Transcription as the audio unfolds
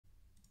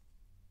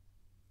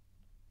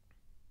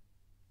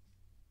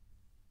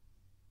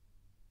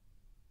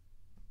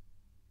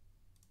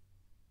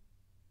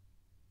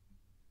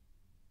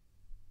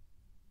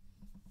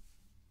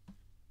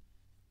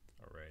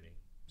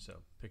So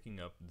picking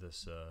up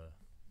this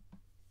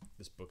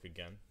this book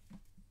again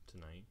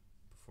tonight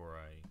before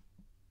I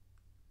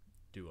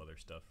do other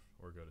stuff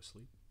or go to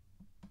sleep.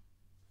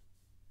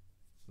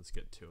 Let's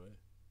get to it.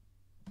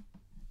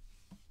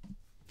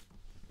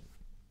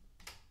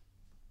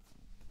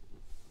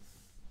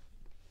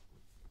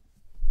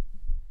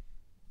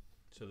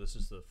 So this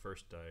is the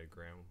first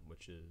diagram,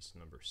 which is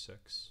number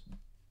 6.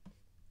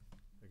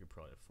 I could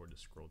probably afford to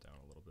scroll down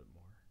a little bit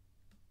more.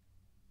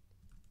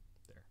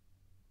 There.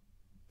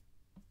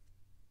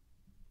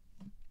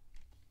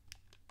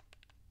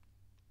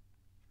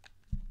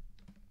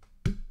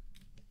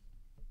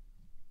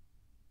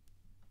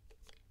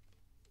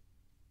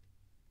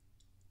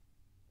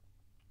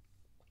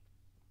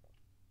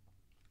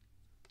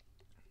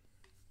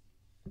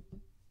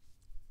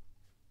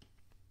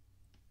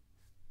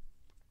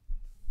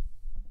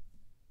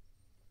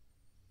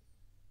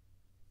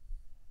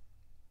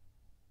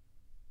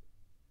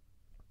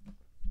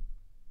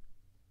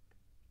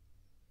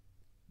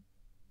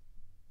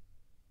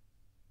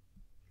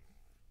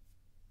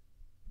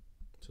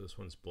 So this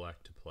one's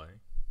black to play,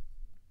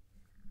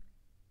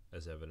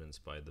 as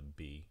evidenced by the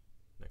B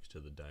next to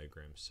the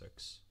diagram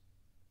 6.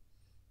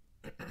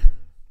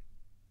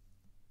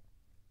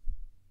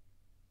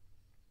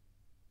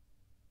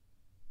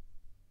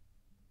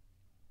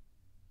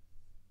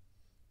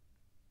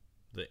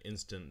 The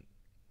instant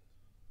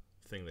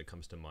thing that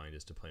comes to mind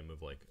is to play a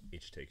move like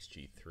h takes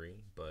g3,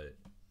 but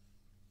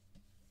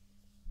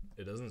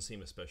it doesn't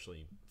seem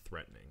especially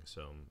threatening,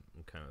 so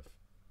I'm kind of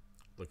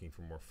looking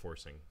for more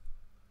forcing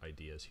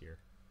ideas here.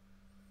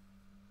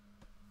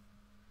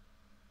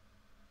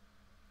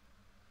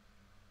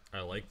 I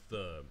like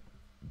the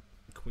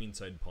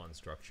queenside pawn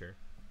structure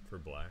for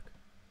black.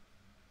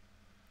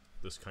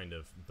 This kind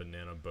of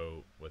banana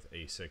boat with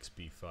a6,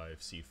 b5,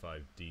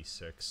 c5,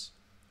 d6 is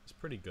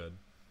pretty good.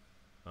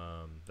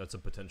 That's a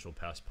potential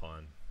pass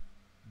pawn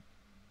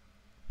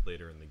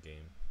later in the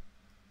game.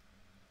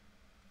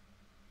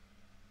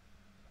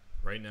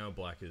 Right now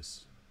black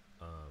is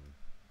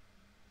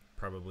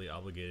probably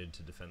obligated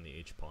to defend the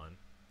h-pawn.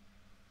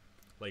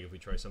 Like if we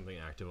try something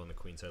active on the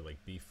queen side like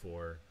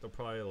b4, they'll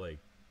probably like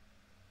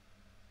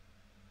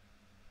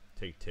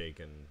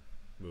take and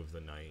move the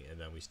knight, and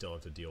then we still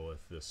have to deal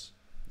with this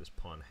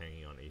pawn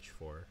hanging on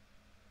h4.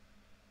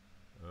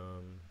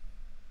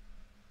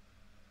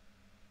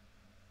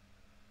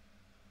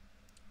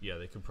 Yeah,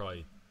 they could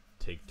probably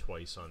take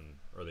twice on,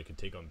 or they could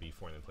take on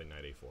b4 and then play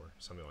knight a4,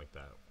 something like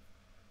that.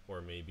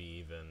 Or maybe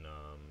even,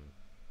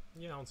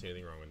 yeah, I don't see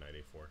anything wrong with knight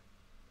a4.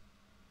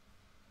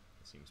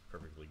 Seems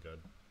perfectly good.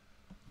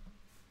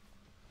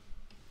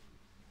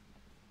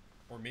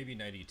 Or maybe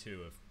knight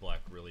e2 if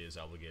black really is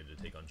obligated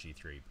to take on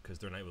g3, because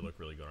their knight would look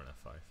really good on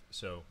f5.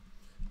 So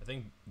I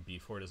think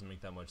b4 doesn't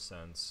make that much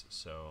sense,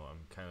 so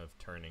I'm kind of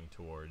turning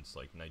towards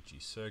like knight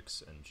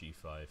g6 and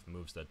g5,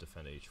 moves that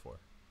defend h4.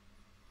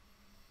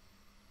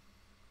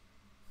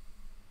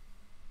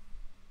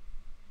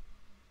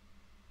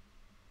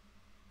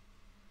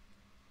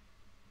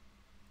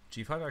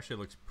 G5 actually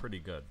looks pretty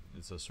good.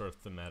 It's a sort of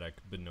thematic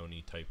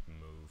Benoni type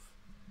move.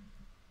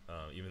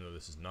 Even though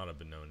this is not a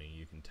Benoni,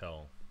 you can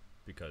tell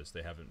because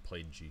they haven't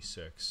played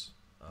G6.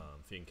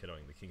 Fian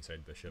kiddoing the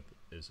kingside bishop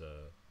is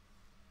a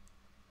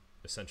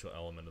essential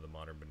element of the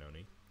modern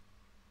Benoni.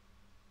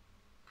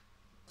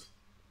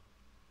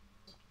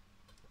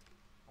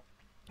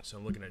 So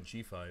I'm looking at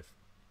G5.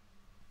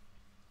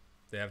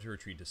 They have to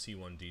retreat to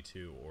C1,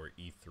 D2, or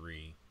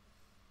E3.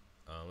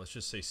 Let's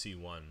just say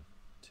C1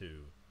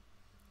 to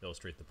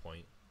illustrate the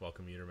point.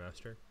 Welcome, Meter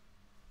Master.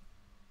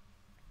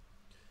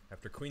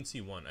 After queen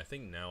c1, I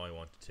think now I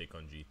want to take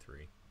on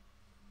g3,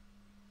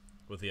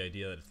 with the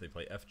idea that if they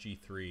play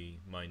fg3,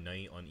 my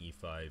knight on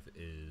e5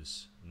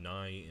 is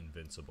nigh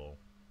invincible.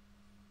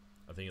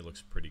 I think it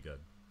looks pretty good.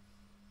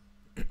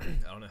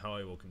 I don't know how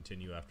I will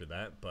continue after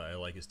that, but I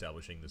like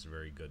establishing this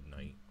very good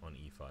knight on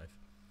e5.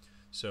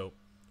 So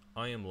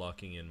I am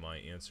locking in my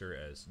answer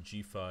as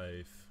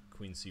g5,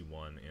 queen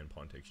c1, and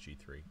pawn takes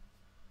g3.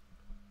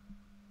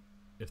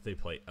 If they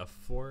play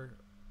f4,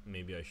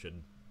 maybe I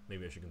should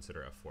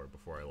consider f4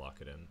 before I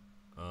lock it in.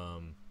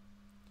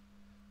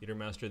 Meter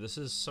Master, this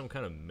is some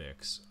kind of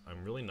mix.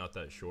 I'm really not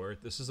that sure.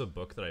 This is a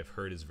book that I've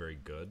heard is very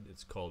good.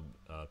 It's called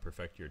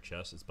Perfect Your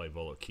Chess. It's by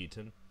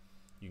Volokitin.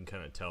 You can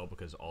kind of tell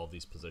because all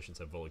these positions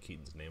have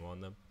Volokitin's name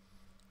on them.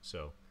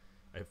 So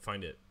I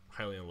find it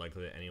highly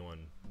unlikely that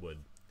anyone would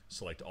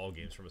select all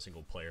games from a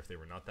single player if they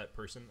were not that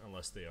person,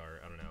 unless they are,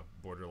 I don't know,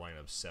 borderline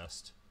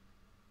obsessed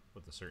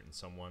with a certain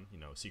someone, you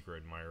know, secret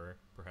admirer,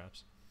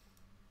 perhaps.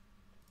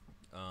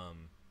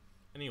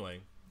 Anyway,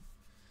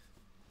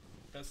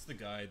 that's the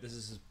guy. This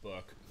is his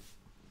book,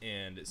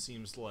 and it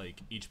seems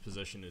like each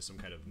position is some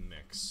kind of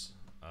mix.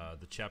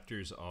 The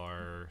chapters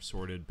are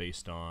sorted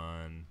based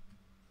on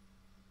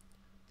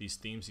these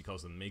themes. He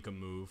calls them Make a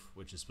Move,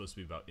 which is supposed to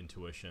be about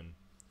intuition,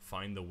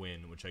 Find the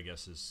Win, which I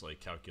guess is like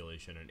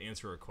calculation, and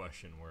Answer a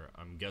Question, where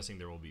I'm guessing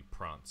there will be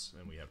prompts,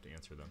 and we have to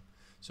answer them.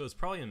 So it's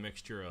probably a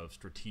mixture of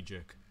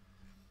strategic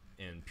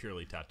and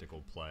purely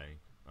tactical play.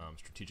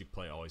 Strategic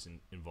play always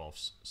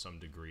involves some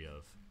degree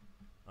of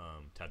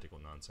tactical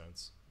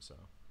nonsense. So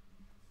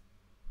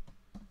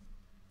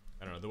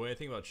I don't know. The way I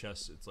think about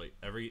chess, it's like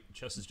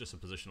chess is just a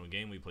positional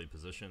game. We play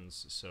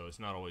positions, so it's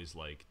not always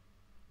like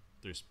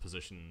there's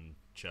position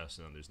chess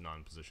and then there's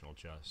non-positional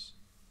chess.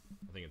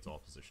 I think it's all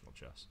positional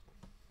chess.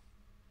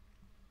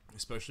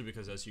 Especially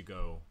because as you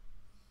go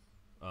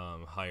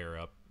higher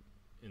up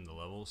in the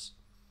levels,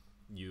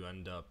 you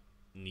end up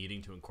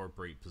needing to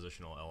incorporate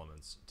positional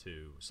elements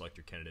to select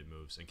your candidate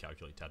moves and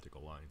calculate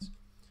tactical lines.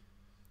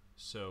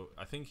 So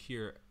I think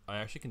here I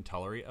actually can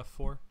tolerate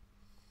f4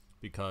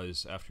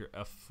 because after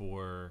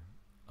f4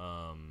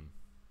 oh,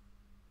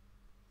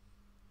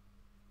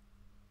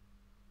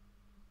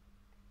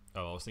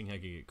 I was thinking I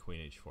could get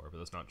queen h4, but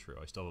that's not true.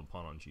 I still have a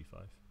pawn on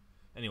g5.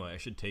 Anyway, I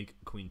should take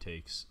queen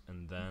takes,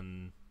 and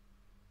then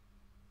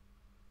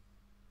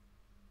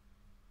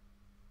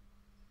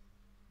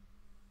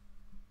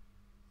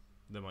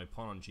my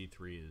pawn on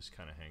g3 is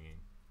kind of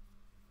hanging.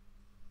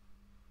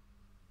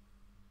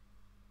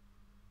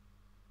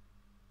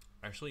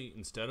 Actually,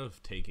 instead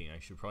of taking, I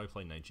should probably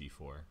play knight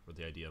g4 with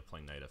the idea of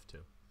playing knight f2.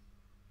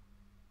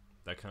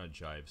 That kind of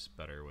jives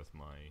better with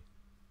my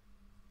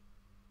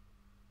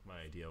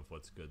idea of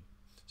what's good.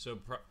 So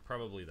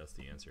probably that's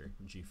the answer.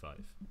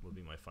 G5 will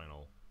be my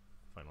final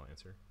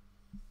answer.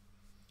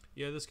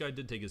 Yeah, this guy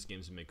did take his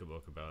games and make a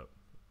book about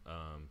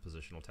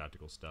positional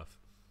tactical stuff,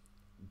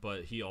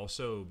 but he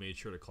also made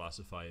sure to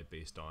classify it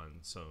based on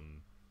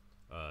some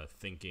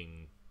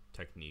thinking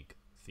technique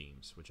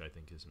themes, which I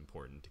think is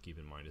important to keep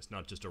in mind. It's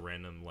not just a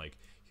random like,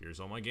 here's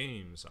all my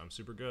games, I'm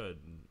super good.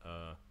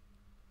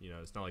 You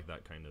know, it's not like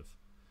that kind of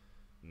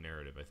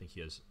narrative. I think he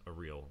has a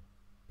real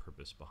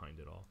purpose behind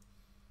it all.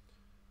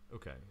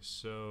 Okay,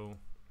 so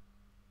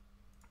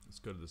let's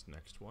go to this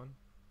next one.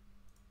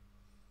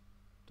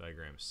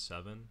 Diagram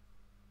 7.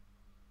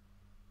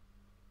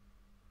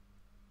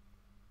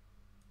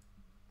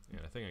 Yeah,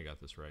 I think I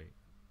got this right.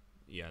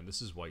 Yeah, and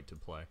this is white to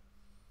play.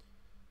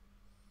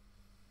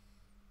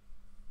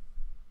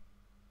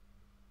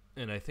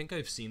 And I think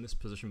I've seen this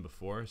position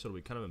before, so it'll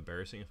be kind of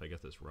embarrassing if I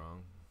get this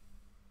wrong.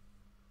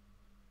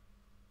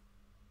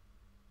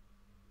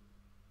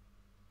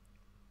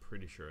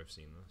 Pretty sure I've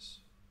seen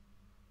this.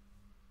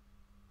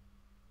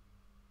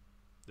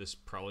 This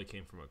probably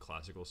came from a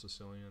classical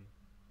Sicilian.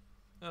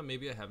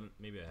 Maybe I haven't.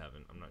 Maybe I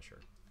haven't. I'm not sure.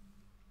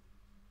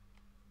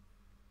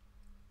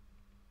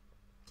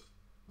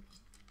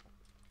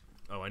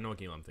 Oh, I know what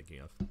game I'm thinking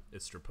of.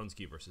 It's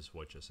Strapunski versus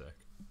Wojciech.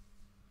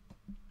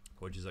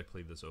 Wojciech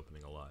played this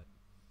opening a lot.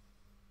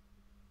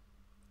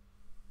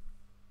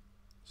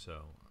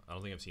 So, I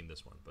don't think I've seen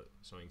this one, but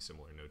something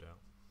similar, no doubt.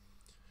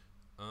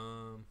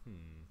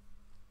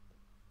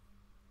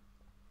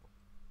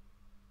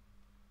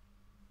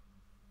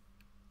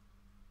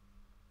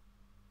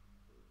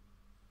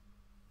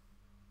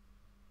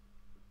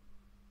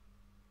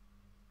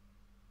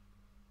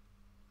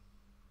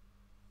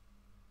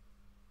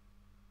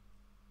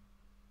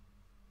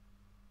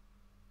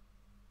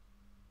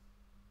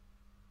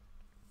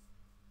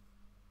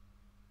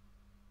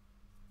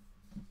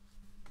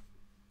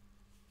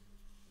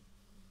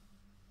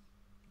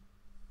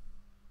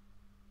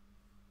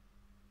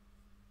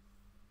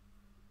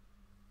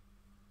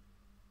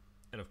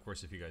 And of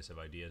course, if you guys have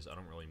ideas, I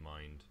don't really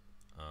mind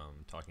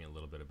talking a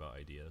little bit about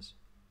ideas.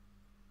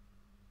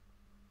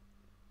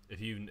 If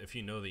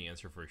you know the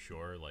answer for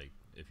sure, like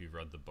if you've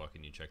read the book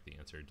and you check the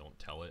answer, don't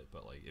tell it.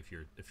 But like if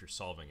you're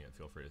solving it,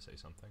 feel free to say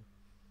something.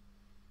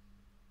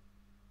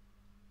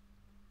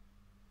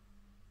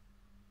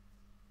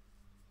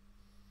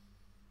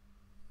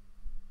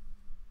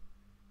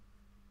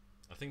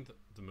 I think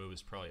the move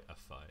is probably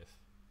f5.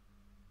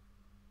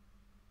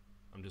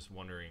 I'm just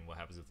wondering what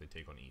happens if they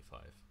take on e5.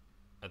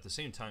 At the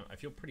same time, I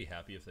feel pretty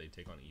happy if they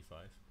take on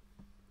e5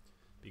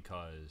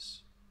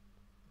 because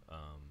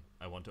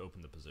I want to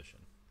open the position.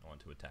 I want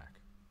to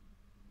attack.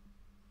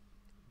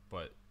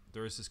 But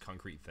there is this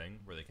concrete thing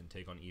where they can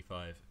take on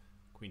e5,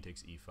 queen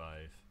takes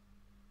e5,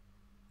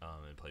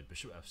 and play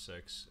bishop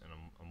f6, and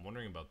I'm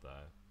wondering about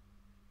that.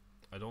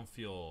 I don't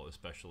feel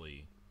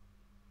especially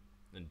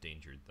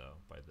endangered though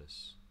by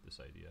this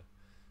idea.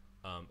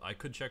 I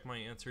could check my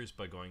answers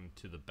by going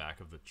to the back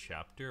of the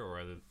chapter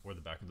or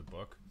the back of the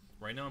book.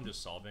 Right now I'm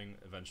just solving.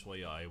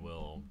 Eventually I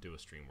will do a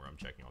stream where I'm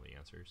checking all the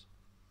answers.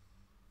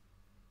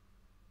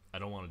 I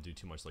don't want to do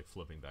too much like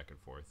flipping back and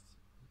forth,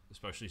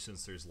 especially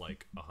since there's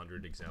like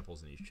 100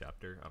 examples in each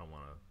chapter. I don't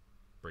want to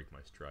break my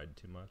stride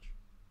too much.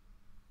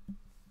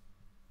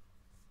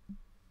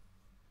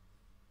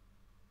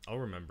 I'll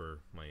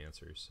remember my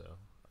answers, so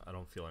I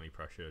don't feel any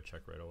pressure to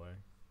check right away.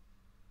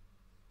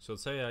 So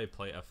let's say I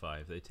play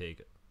f5, they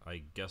take,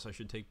 I guess I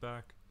should take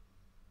back.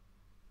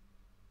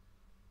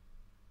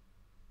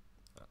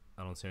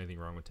 I don't see anything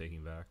wrong with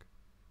taking back.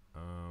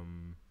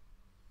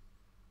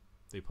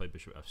 They play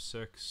bishop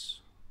f6.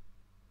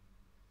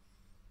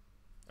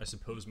 I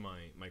suppose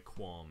my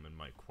qualm and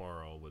my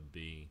quarrel would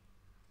be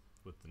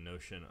with the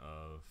notion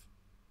of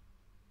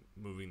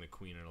moving the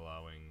queen and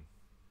allowing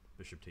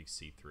bishop takes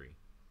c3.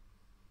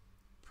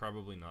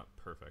 Probably not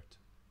perfect.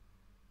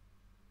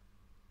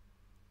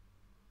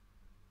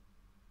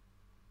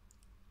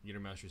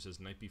 Master says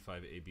knight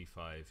b5, a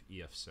b5,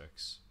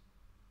 ef6.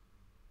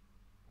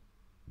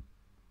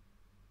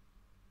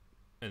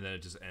 And then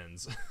it just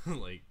ends.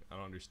 Like, I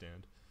don't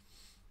understand.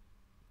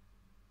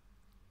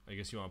 I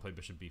guess you want to play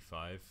bishop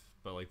b5,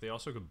 but like they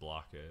also could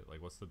block it.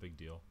 Like, what's the big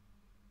deal?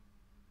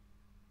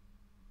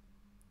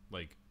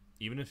 Like,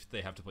 even if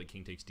they have to play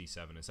king takes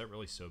d7, is that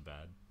really so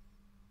bad?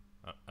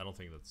 I don't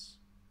think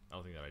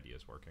that idea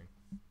is working.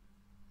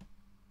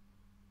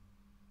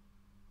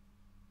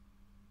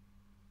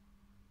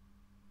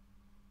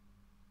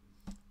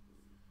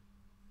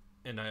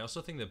 And I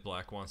also think that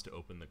black wants to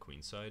open the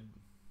queen side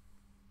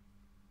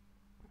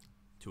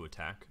to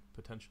attack,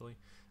 potentially.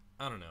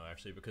 I don't know,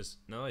 actually, because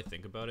now that I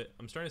think about it,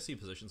 I'm starting to see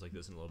positions like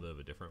this in a little bit of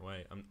a different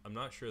way. I'm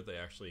not sure they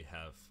actually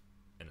have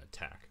an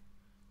attack.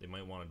 They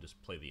might want to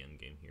just play the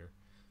endgame here,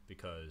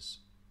 because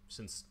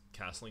since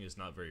castling is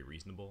not very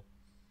reasonable,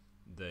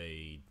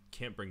 they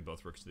can't bring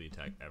both rooks to the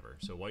attack ever,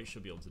 so white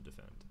should be able to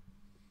defend.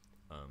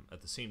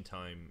 At the same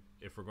time,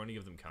 if we're going to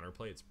give them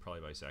counterplay, it's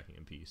probably by sacking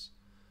in peace,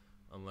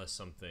 unless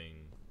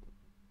something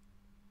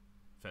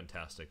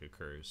fantastic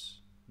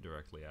occurs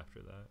directly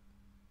after that.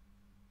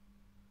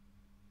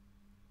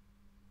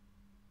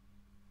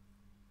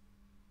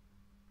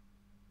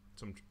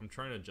 So I'm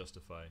trying to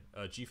justify.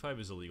 G5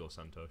 is illegal,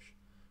 Santosh.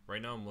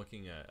 Right now I'm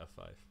looking at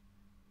F5.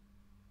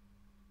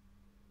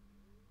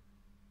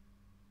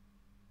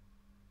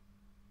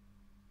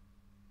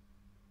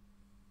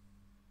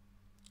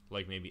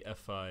 Like maybe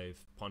F5,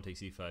 pawn takes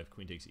E5,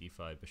 queen takes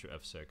E5, bishop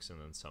F6, and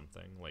then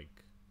something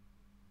like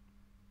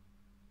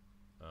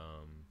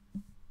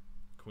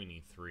queen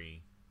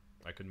E3.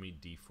 I could meet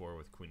D4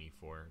 with queen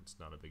E4. It's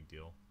not a big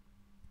deal.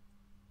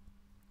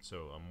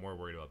 So I'm more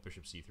worried about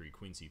bishop C3,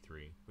 queen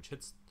C3, which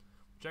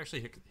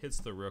actually hits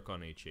the rook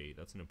on H8.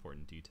 That's an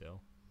important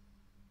detail.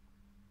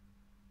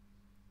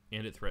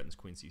 And it threatens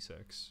queen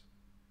C6.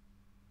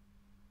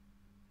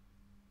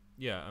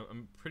 Yeah,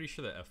 I'm pretty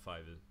sure that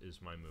F5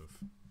 is my move,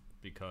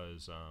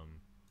 because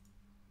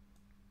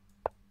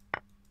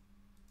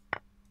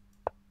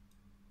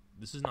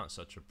this is not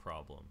such a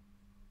problem.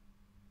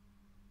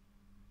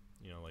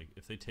 You know, like,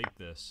 if they take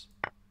this,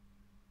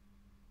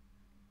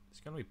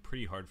 it's going to be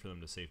pretty hard for them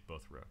to save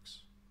both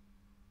rooks.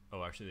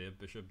 Oh, actually, they have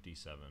bishop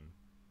D7,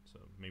 so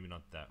maybe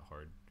not that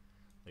hard.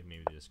 Like,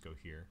 maybe they just go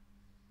here.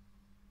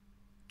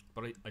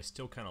 But I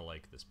still kind of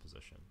like this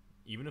position.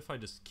 Even if I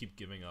just keep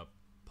giving up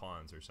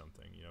pawns or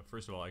something, you know,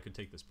 first of all, I could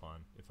take this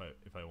pawn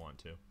if I want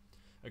to.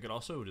 I could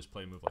also just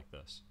play a move like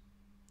this.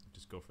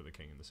 Just go for the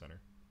king in the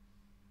center.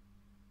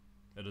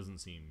 That doesn't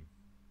seem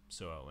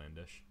so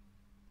outlandish.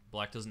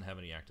 Black doesn't have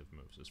any active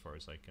moves as far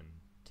as I can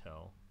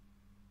tell.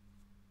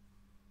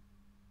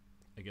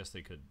 I guess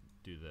they could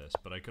do this,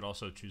 but I could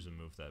also choose a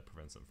move that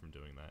prevents them from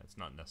doing that. It's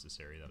not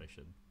necessary that I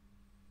should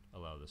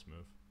allow this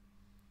move.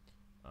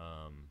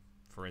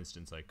 For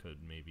instance, I could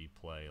maybe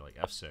play like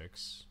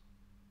F6.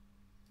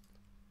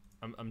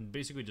 I'm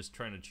basically just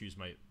trying to choose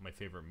my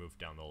favorite move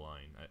down the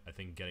line. I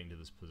think getting to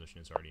this position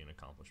is already an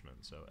accomplishment,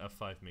 so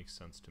F5 makes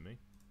sense to me.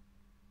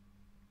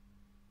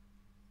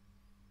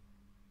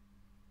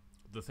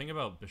 The thing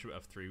about bishop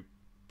F3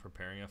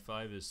 preparing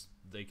F5 is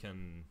they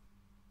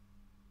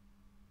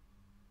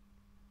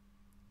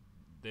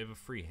have a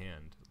free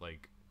hand.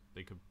 Like,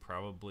 they could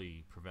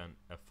probably prevent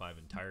F5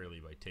 entirely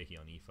by taking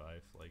on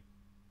E5. Like,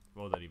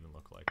 what would that even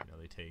look like? You know,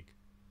 they take.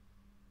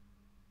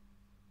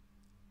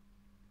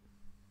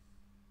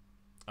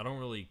 I don't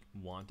really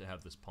want to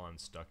have this pawn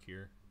stuck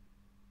here.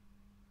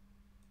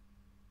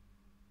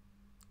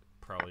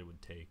 Probably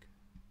would take.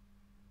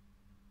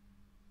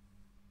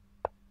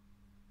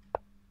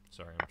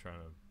 Sorry, I'm trying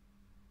to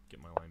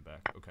get my line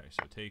back. Okay,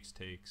 so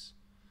takes.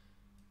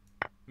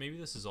 Maybe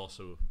this is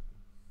also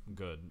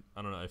good.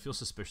 I don't know. I feel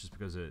suspicious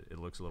because it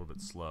looks a little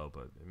bit slow,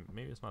 but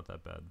maybe it's not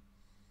that bad.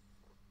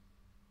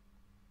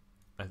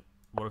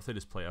 What if they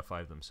just play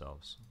F5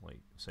 themselves? Like,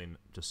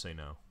 just say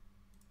no.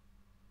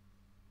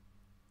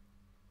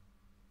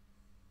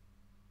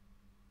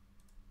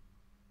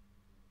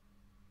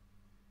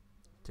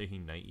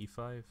 Taking knight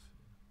E5?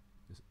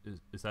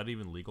 Is that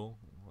even legal?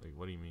 Like,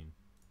 what do you mean?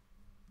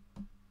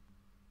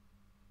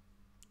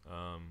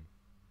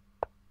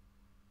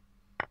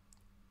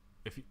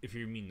 If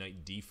you mean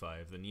knight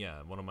D5, then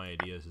yeah, one of my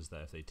ideas is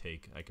that if they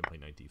take, I can play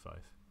knight D5.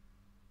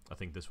 I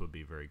think this would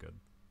be very good.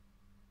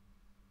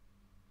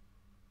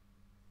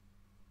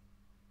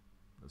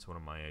 That's one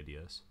of my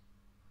ideas.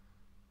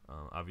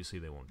 Obviously,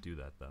 they won't do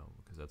that though,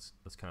 because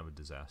that's kind of a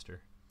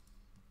disaster.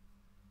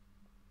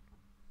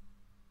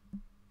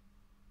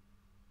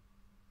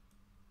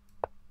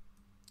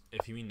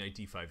 If you mean knight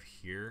D5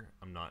 here,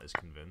 I'm not as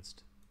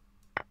convinced.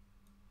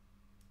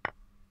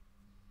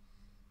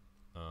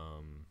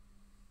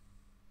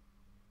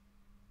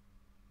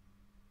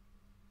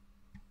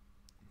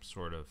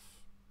 Sort of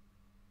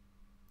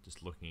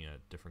just looking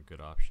at different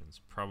good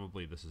options.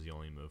 Probably this is the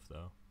only move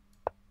though,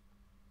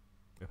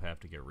 if I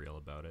have to get real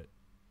about it.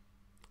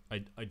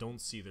 I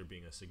don't see there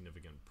being a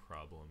significant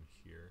problem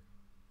here.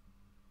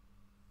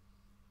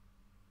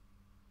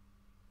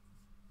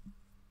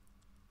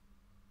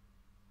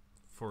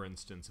 for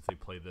instance, if they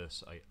play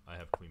this, I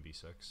have queen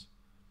b6.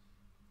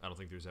 I don't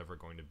think there's ever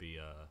going to be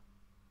a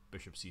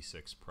bishop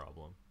c6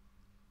 problem.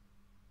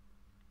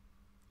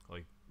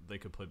 Like, they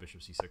could play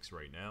bishop c6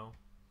 right now,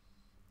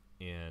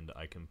 and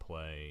I can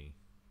play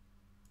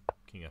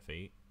king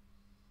f8.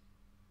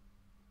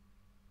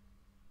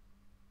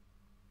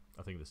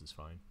 I think this is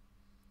fine.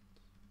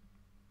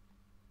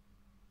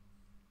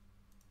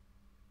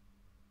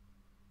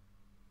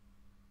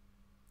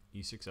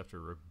 e6 after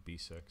rook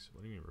b6.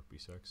 What do you mean rook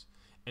b6?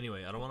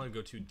 Anyway, I don't want to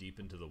go too deep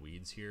into the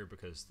weeds here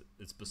because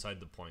it's beside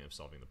the point of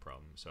solving the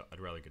problem. So I'd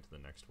rather get to the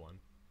next one.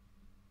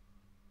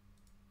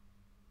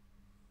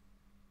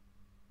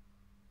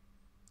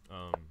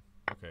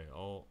 Okay,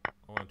 I'll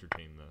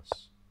entertain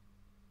this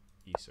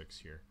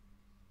e6 here.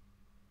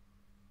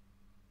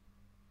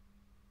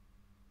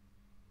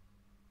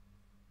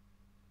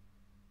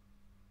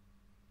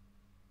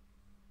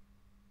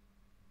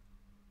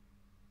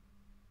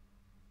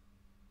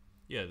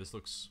 Yeah, this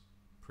looks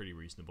pretty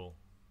reasonable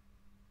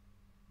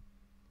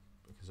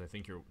because I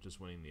think you're just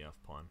winning the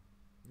f-pawn.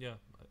 Yeah,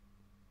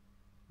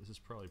 this is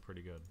probably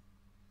pretty good.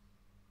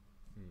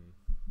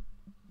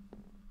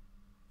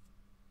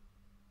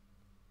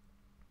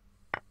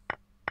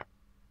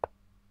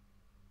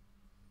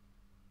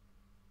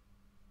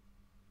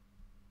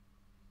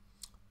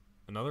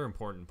 Another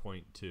important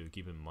point to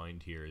keep in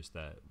mind here is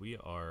that we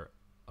are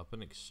up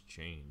an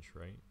exchange,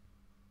 right?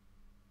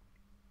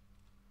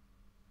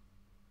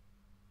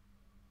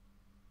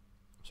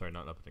 Sorry,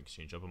 not up an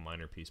exchange, up a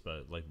minor piece,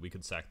 but like we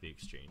could sack the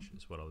exchange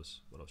is what I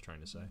was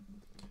trying to say.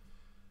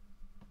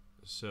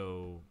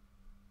 So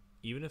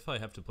even if I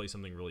have to play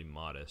something really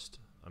modest,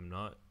 I'm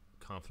not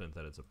confident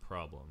that it's a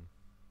problem.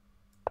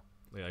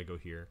 Like I go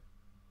here.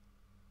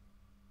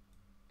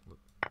 Look.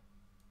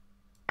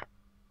 I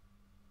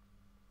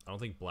don't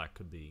think black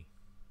could be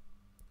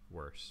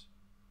worse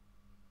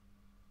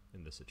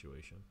in this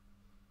situation.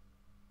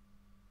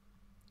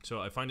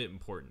 So I find it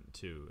important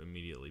to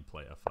immediately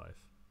play f5.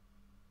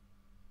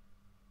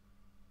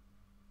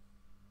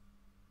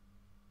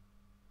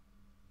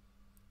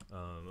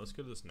 Let's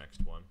go to this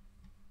next one.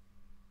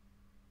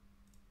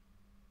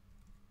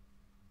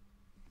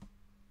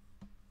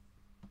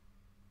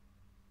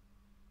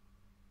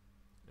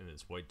 And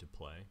it's white to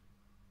play.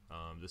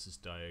 This is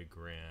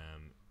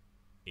diagram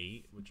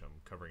 8, which I'm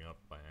covering up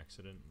by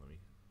accident. Let me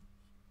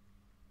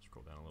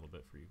scroll down a little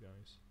bit for you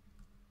guys.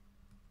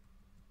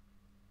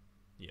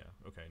 Yeah,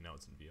 okay, now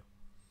it's in view.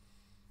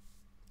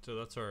 So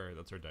that's our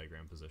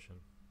diagram position.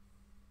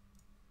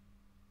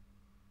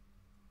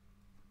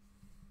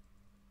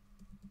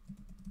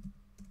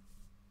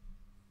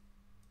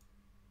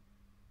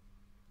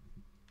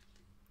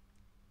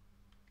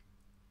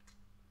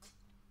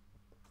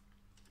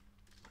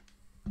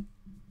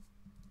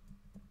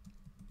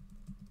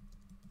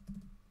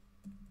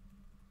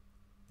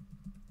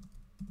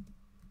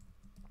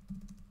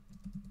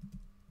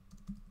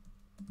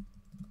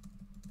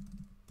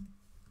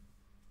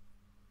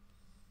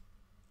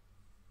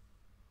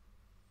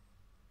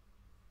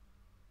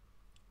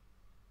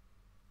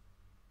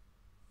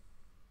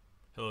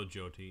 Hello,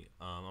 Jyoti.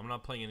 I'm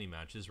not playing any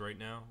matches right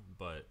now,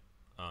 but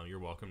you're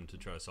welcome to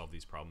try to solve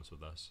these problems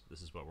with us.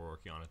 This is what we're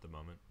working on at the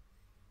moment.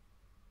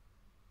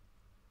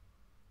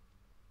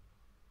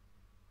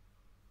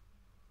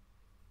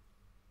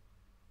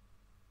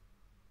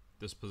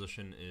 This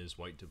position is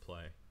white to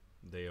play.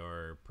 They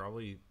are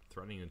probably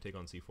threatening to take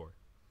on c4.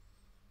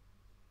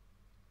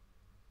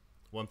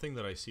 One thing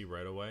that I see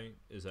right away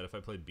is that if I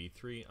play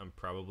b3, I'm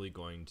probably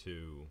going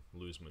to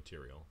lose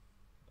material.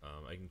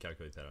 I can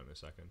calculate that in a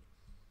second.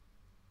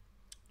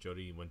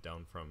 Jody went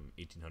down from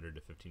 1800 to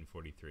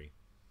 1543.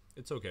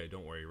 It's okay,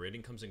 don't worry.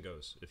 Rating comes and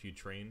goes. If you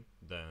train,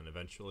 then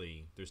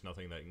eventually there's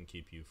nothing that can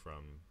keep you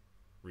from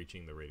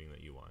reaching the rating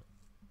that you want.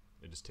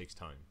 It just takes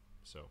time.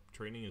 So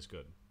training is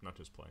good, not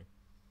just playing.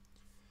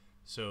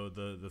 So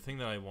the thing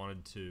that I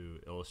wanted to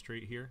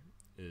illustrate here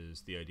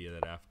is the idea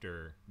that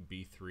after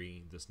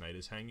b3, this knight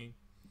is hanging.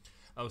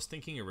 I was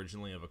thinking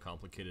originally of a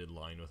complicated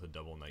line with a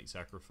double knight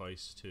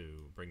sacrifice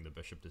to bring the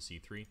bishop to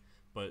c3,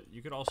 but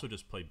you could also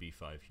just play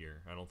b5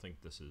 here. I don't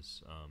think this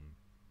is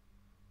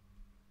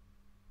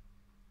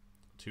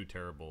too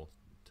terrible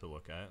to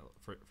look at.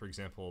 For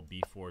example,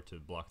 b4 to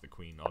block the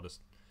queen. I'll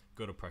just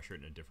go to pressure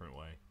it in a different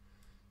way.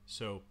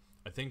 So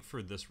I think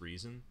for this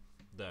reason,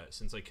 that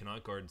since I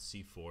cannot guard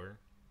c4,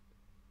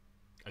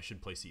 I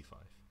should play c5.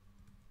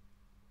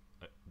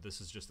 This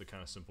is just the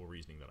kind of simple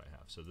reasoning that I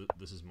have. So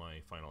this is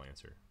my final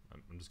answer.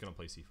 I'm just going to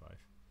play c5.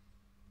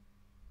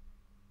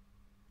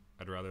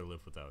 I'd rather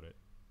live without it.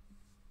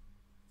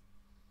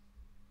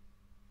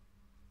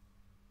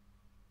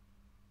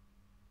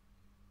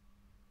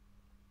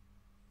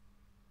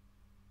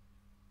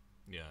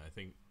 Yeah, I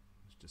think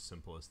it's just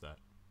simple as that.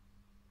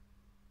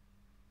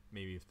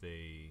 Maybe if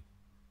they...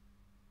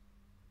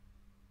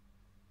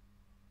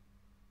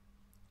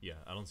 Yeah,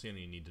 I don't see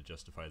any need to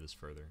justify this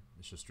further.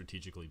 It's just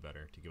strategically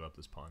better to give up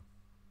this pawn.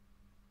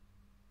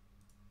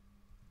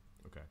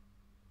 Okay.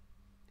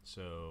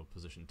 So,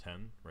 position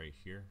 10, right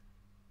here.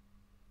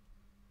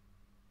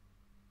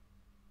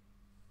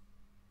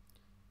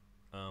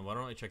 Why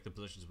don't I check the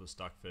positions with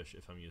Stockfish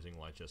if I'm using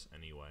light chess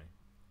anyway?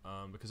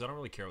 Because I don't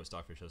really care what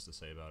Stockfish has to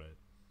say about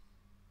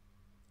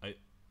it.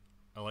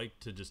 I like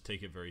to just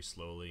take it very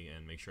slowly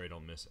and make sure I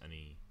don't miss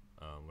any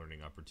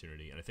learning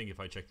opportunity. And I think if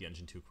I check the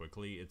engine too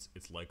quickly,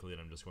 it's likely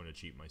that I'm just going to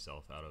cheat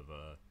myself out of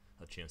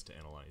a chance to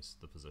analyze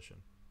the position.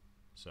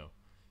 So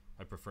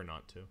I prefer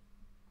not to.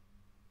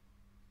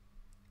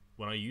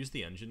 When I use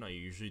the engine, I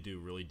usually do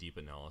really deep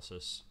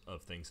analysis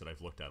of things that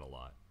I've looked at a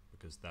lot,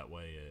 because that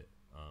way it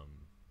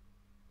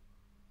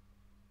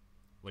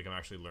like I'm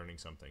actually learning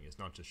something. It's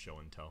not just show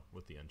and tell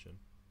with the engine.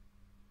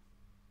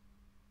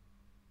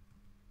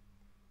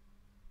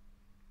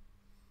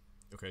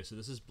 Okay, so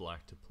this is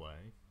black to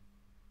play.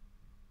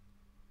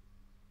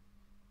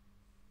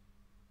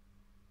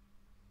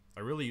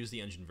 I really use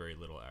the engine very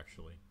little,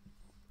 actually.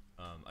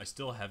 I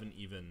still haven't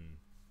even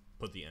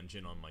put the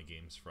engine on my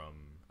games from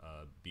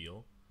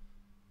Beal,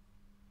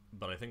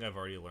 but I think I've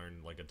already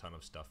learned like a ton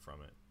of stuff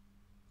from it,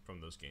 from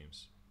those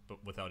games,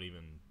 but without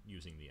even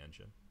using the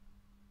engine.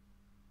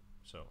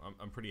 So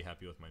I'm pretty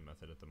happy with my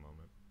method at the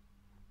moment.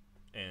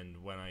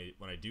 And when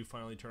I do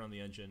finally turn on the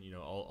engine, you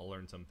know, I'll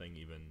learn something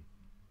even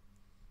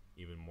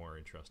more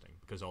interesting,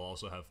 because I'll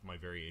also have my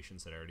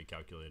variations that I already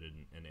calculated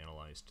and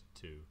analyzed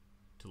to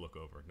look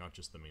over, not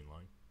just the main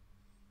line.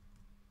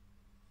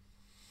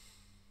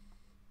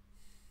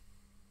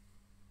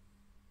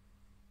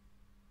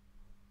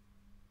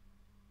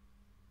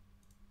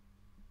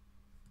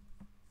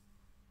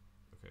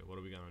 Okay, what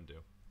are we gonna do?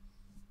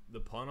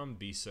 The pawn on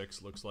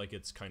b6 looks like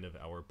it's kind of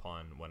our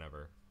pawn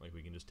whenever, like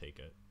we can just take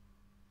it.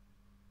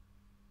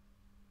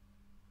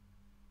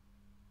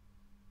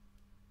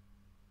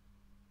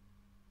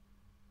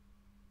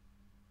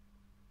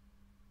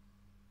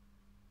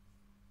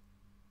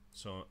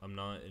 So I'm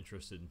not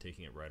interested in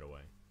taking it right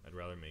away. I'd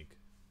rather make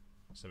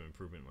some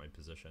improvement in my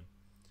position.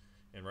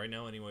 And right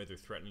now anyway, they're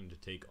threatening to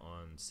take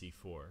on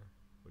c4,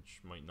 which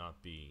might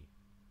not be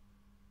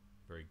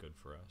very good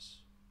for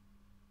us.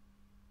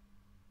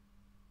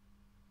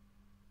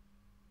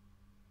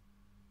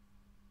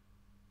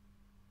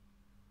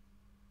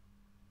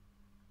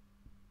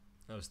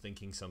 I was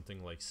thinking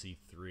something like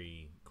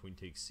c3, queen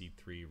takes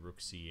c3, rook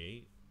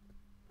c8,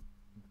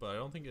 but I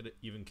don't think it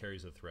even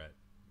carries a threat.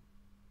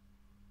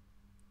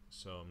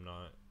 So I'm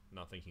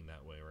not thinking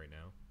that way right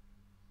now.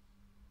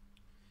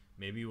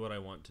 Maybe what I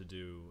want to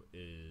do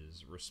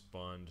is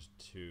respond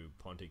to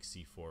pawn takes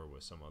c4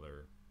 with some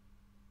other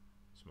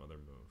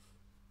move.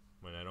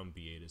 My knight on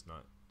b8 is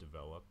not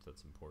developed,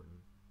 that's important.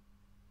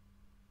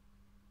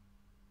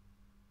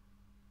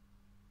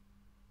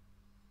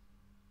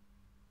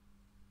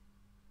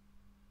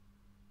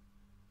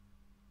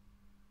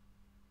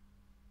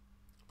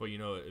 But you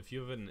know, if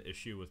you have an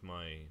issue with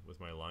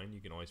my line,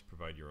 you can always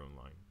provide your own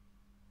line.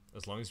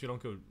 As long as we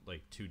don't go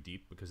like too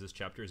deep, because this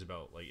chapter is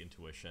about like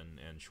intuition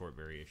and short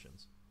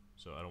variations.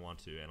 So I don't want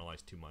to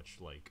analyze too much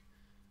like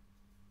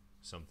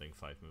something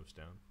 5 moves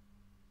down.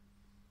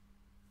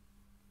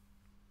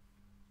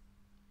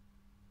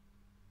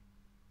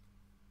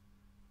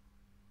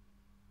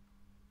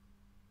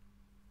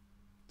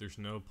 There's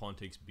no pawn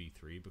takes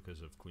b3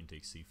 because of queen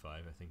takes c5.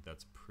 I think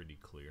that's pretty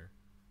clear.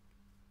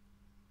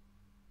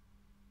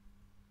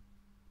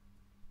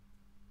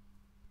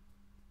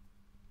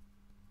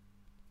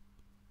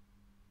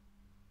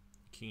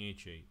 King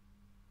h8.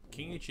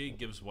 King h8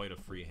 gives white a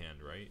free hand,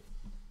 right?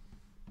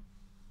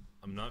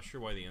 I'm not sure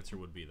why the answer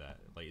would be that.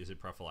 Like, is it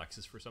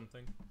prophylaxis for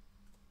something?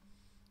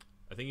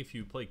 I think if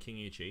you play king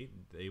h8,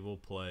 they will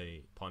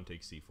play pawn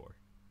takes c4.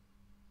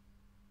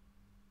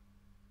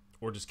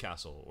 Or just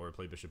castle, or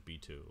play bishop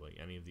b2. Like,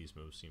 any of these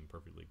moves seem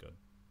perfectly good.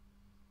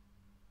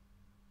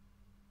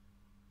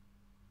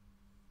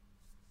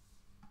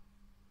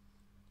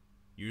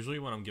 Usually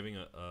when I'm giving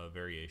a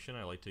variation,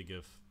 I like to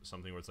give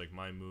something where it's like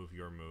my move,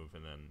 your move,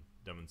 and then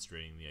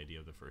demonstrating the idea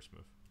of the first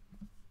move.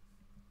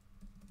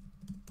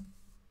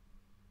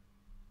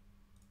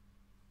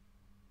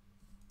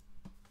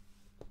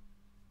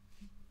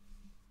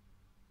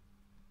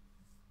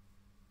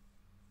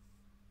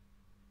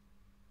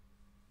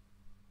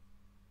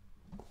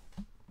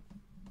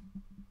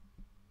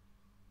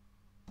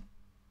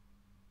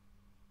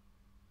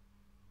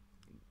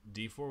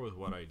 d4 with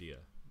what idea?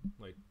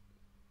 Like,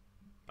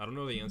 I don't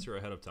know the answer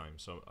ahead of time,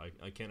 so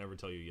I can't ever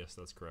tell you, yes,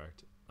 that's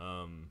correct.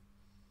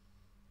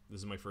 This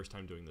is my first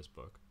time doing this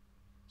book.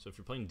 So if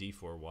you're playing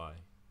d4, why?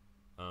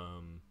 I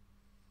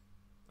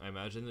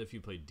imagine that if you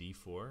play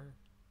d4,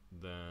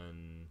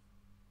 then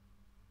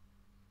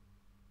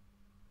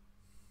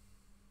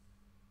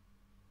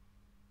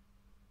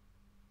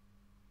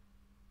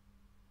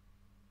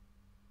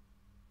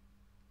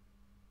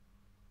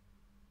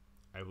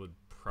I would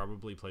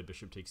probably play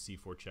bishop takes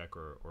c4 check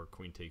or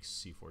queen takes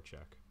c4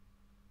 check.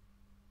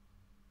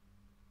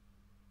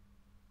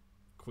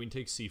 Queen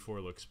takes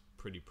c4 looks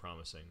pretty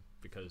promising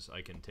because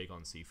I can take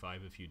on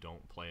c5 if you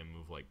don't play a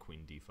move like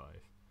queen d5.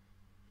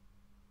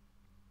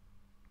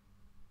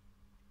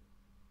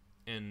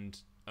 And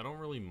I don't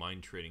really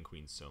mind trading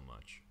queens so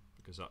much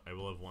because I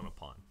will have won a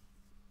pawn.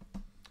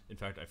 In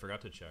fact, I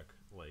forgot to check,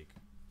 like,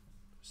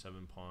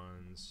 7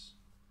 pawns.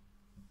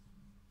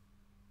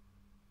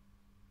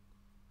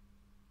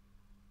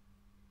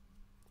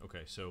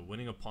 Okay, so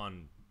winning a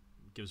pawn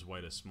gives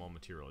white a small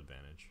material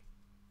advantage.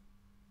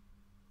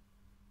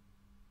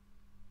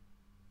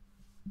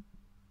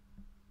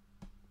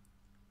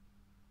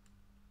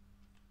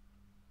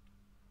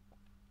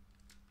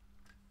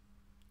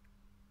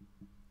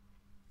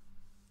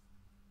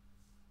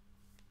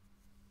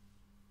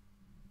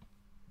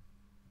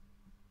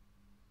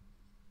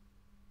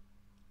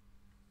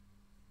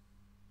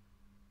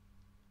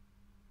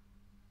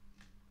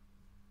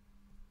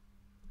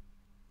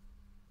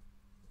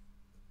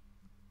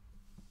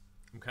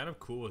 I'm kind of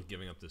cool with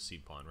giving up the c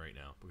pawn right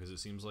now because it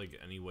seems like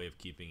any way of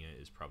keeping it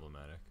is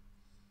problematic.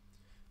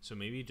 So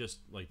maybe just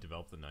like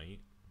develop the knight,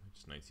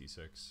 just knight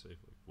c6,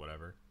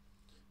 whatever.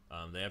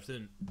 They have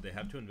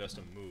to invest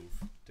a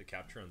move to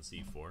capture on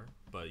c4,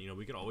 but you know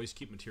we can always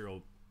keep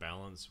material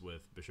balance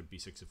with bishop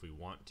b6 if we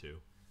want to.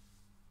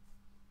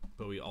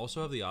 But we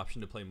also have the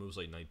option to play moves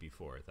like knight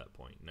b4 at that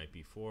point, knight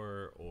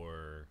b4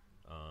 or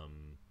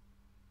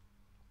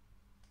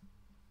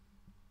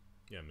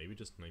yeah, maybe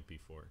just knight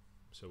b4.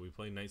 So we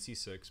play knight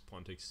c6,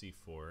 pawn takes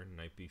c4,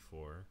 knight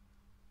b4.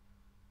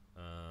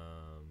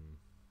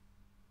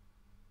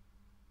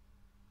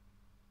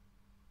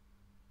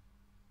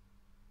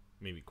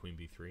 Maybe queen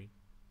b3.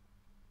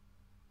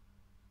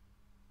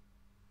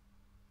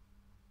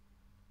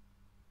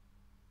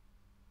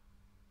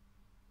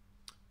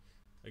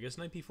 I guess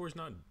knight b4 is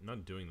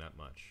not doing that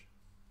much.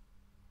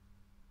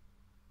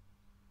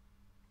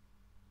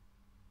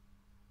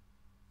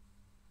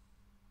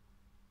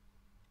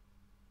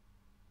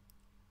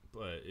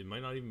 But it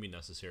might not even be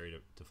necessary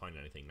to find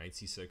anything. Knight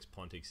c6,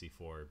 pawn takes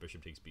c4,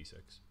 bishop takes b6.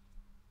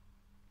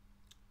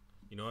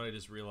 You know what I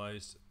just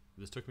realized?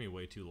 This took me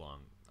way too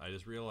long. I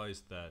just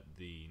realized that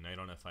the knight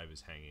on f5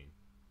 is hanging.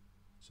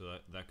 So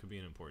that could be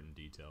an important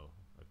detail.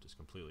 I've just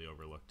completely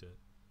overlooked it.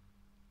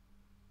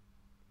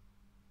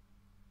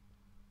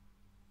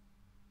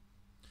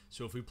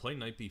 So if we play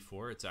knight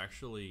b4, it's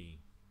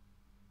actually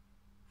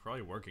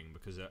probably working,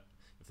 because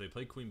if they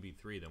play queen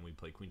b3, then we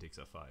play queen takes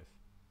f5.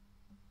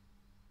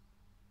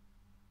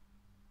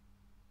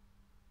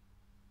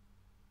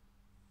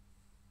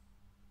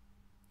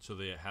 So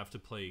they have to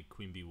play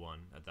queen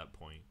b1 at that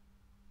point.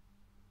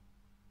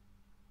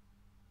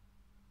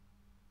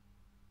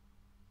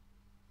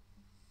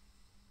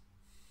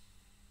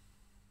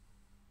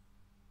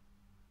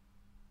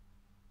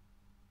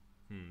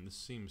 This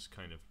seems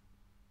kind of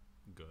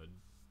good.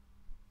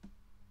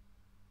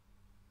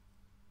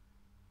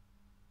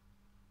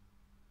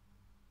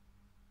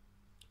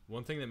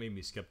 One thing that made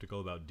me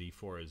skeptical about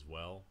d4 as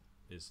well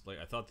is, like,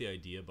 I thought the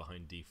idea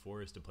behind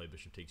d4 is to play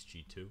bishop takes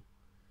g2.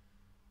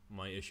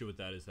 My issue with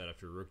that is that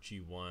after rook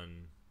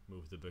g1,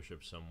 move the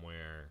bishop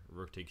somewhere,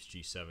 rook takes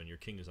g7, your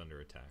king is under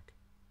attack.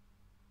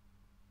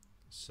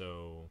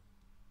 So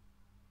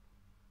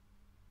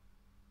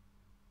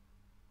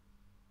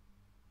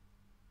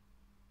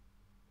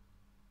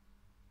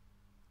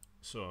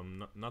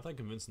I'm not that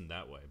convinced in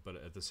that way, but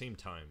at the same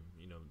time,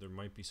 you know, there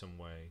might be some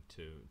way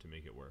to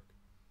make it work.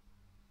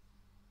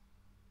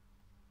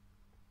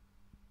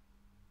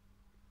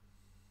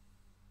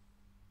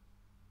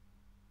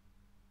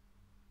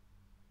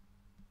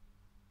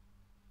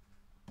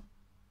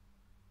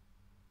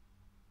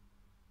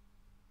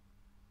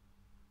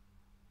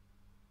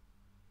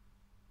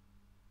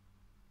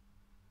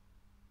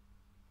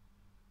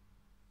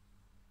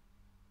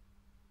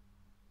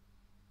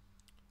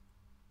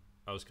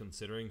 I was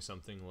considering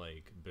something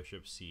like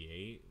bishop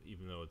c8,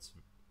 even though it's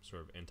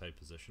sort of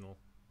anti-positional,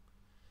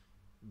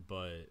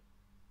 but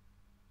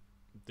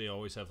they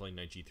always have like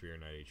knight g3 or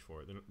knight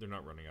h4. They're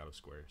not running out of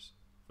squares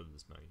for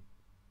this knight.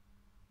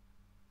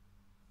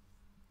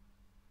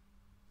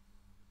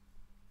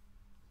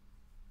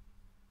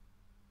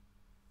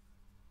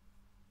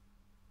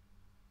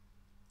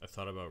 I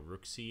thought about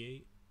rook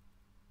c8.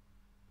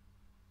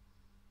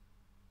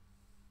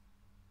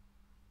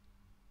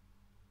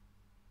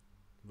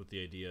 With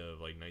the idea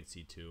of like knight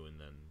c2 and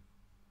then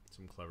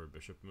some clever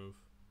bishop move,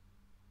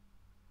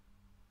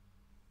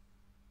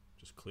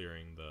 just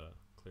clearing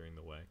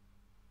the way.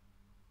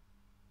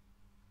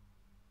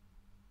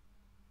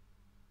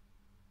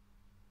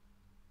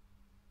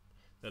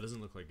 That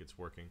doesn't look like it's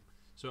working.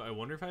 So I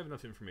wonder if I have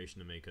enough information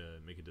to make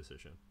a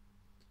decision.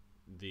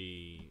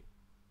 The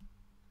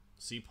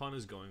c pawn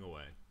is going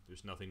away.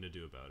 There's nothing to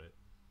do about it.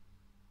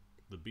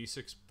 The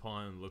b6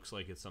 pawn looks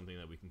like it's something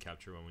that we can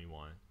capture when we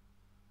want.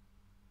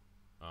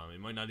 It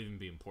might not even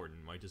be important.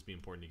 It might just be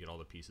important to get all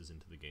the pieces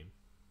into the game.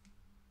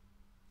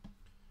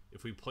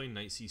 If we play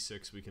knight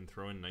c6, we can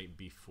throw in knight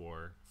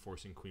b4,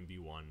 forcing queen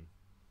b1,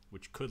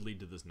 which could lead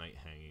to this knight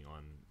hanging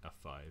on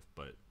f5,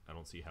 but I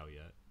don't see how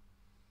yet.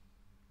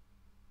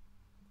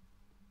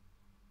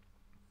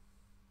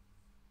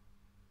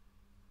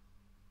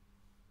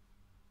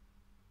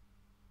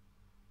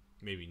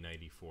 Maybe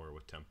knight e4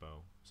 with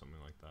tempo,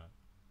 something like that.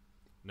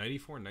 Knight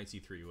e4 and knight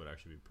c3 would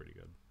actually be pretty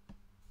good.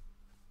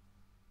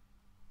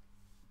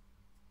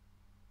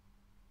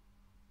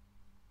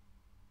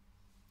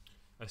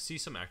 I see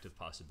some active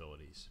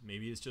possibilities.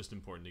 Maybe it's just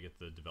important to get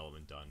the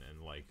development done,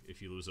 and like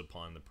if you lose a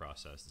pawn in the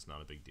process, it's not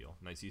a big deal.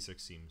 Knight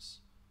c6 seems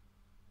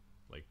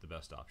like the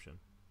best option.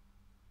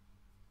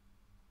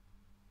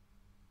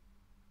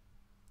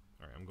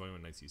 Alright, I'm going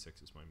with knight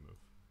c6 as my move,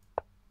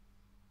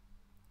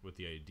 with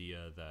the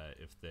idea that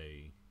if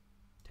they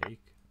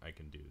take, I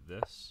can do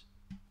this.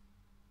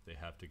 They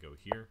have to go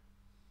here.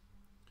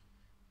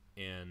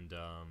 And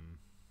I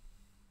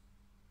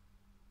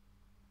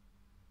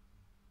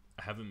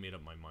haven't made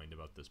up my mind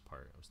about this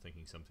part. I was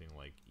thinking something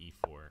like e4,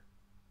 or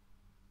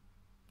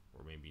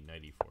maybe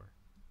knight e4,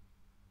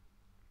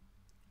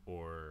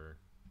 or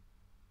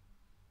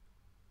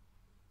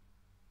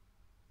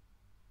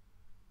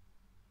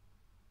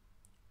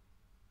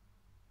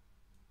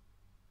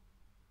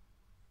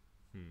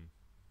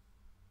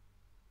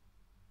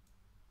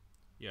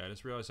yeah, I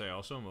just realized I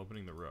also am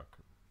opening the rook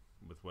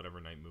with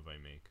whatever knight move I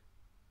make.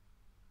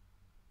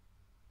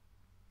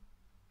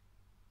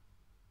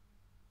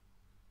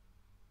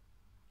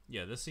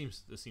 Yeah, this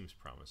seems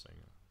promising.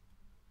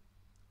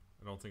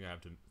 I don't think I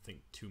have to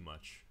think too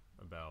much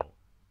about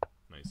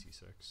knight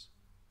c6.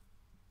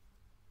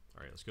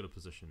 Alright, let's go to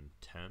position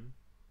 10.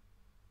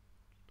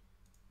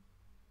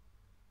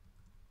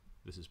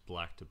 This is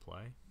black to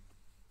play.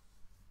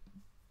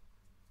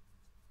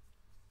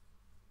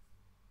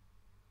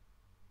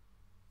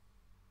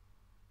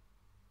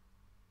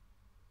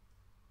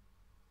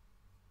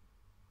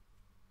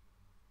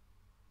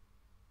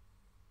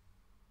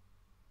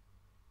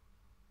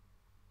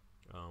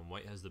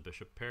 White has the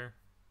bishop pair.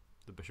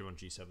 The bishop on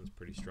g7 is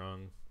pretty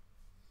strong.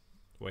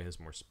 White has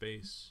more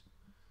space.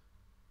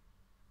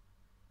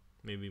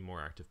 Maybe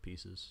more active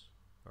pieces,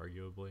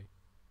 arguably.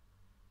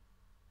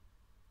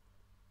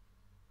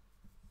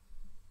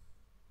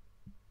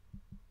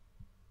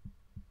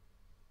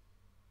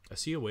 I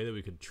see a way that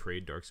we could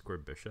trade dark square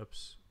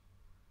bishops.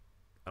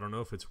 I don't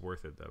know if it's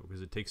worth it though,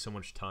 because it takes so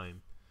much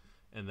time.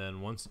 And then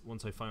once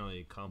I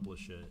finally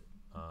accomplish it,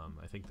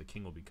 I think the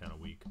king will be kind of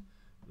weak.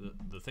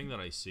 The thing that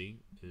I see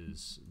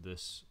is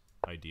this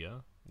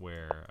idea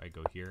where I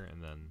go here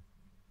and then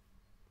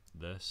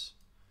this.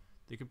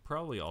 They could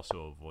probably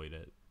also avoid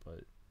it,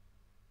 but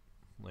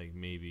like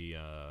maybe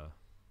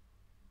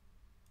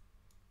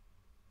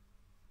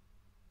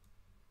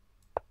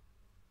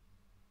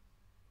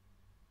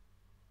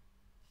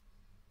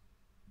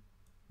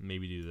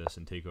maybe do this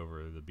and take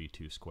over the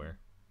b2 square.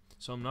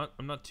 So I'm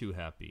not too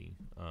happy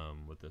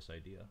with this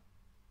idea,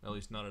 at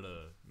least not at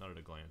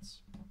a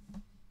glance.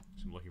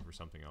 So I'm looking for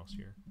something else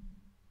here.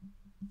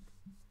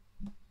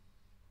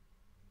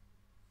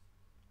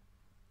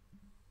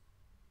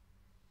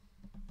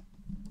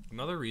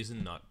 Another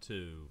reason not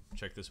to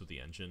check this with the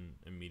engine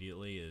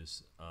immediately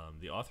is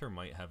the author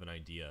might have an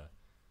idea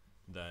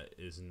that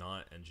is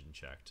not engine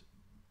checked.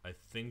 I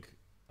think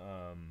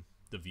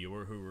the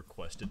viewer who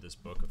requested this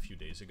book a few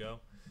days ago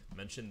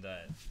mentioned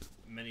that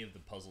many of the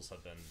puzzles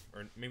have been,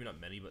 or maybe not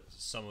many, but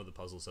some of the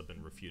puzzles have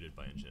been refuted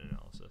by engine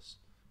analysis,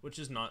 which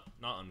is not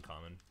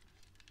uncommon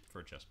for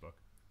a chess book.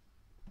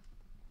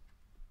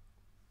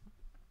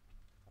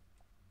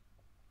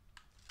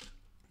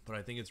 But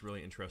I think it's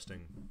really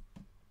interesting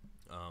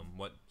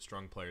what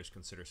strong players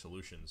consider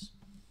solutions,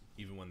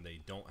 even when they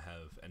don't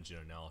have engine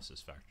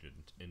analysis factored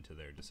into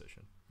their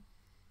decision.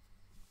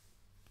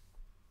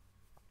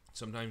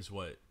 Sometimes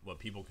what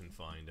people can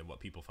find and what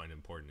people find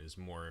important is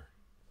more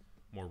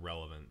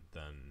relevant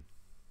than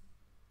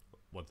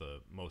what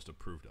the most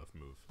approved of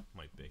move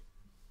might be.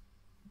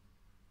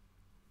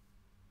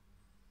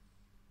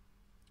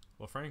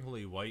 Well,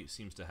 frankly, white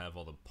seems to have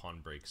all the pawn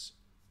breaks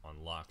on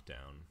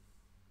lockdown.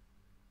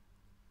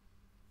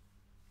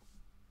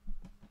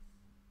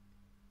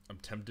 I'm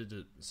tempted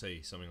to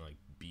say something like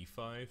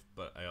b5,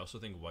 but I also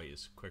think white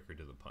is quicker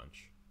to the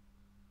punch.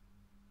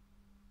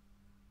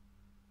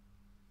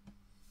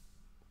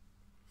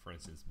 For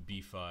instance,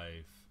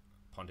 b5,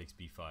 pawn takes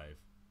b5,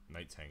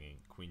 knight's hanging,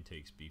 queen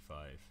takes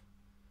b5.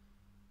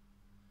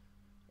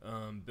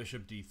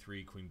 Bishop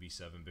d3, queen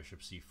b7,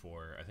 bishop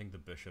c4. I think the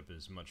bishop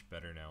is much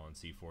better now on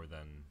c4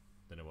 than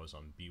it was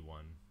on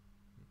b1.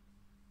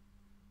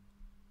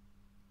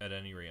 At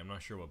any rate, I'm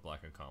not sure what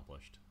black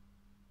accomplished.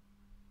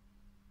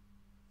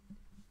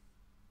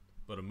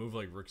 But a move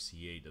like rook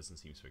c8 doesn't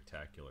seem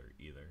spectacular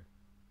either.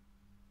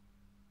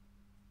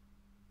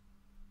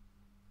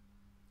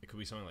 It could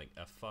be something like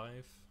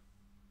f5.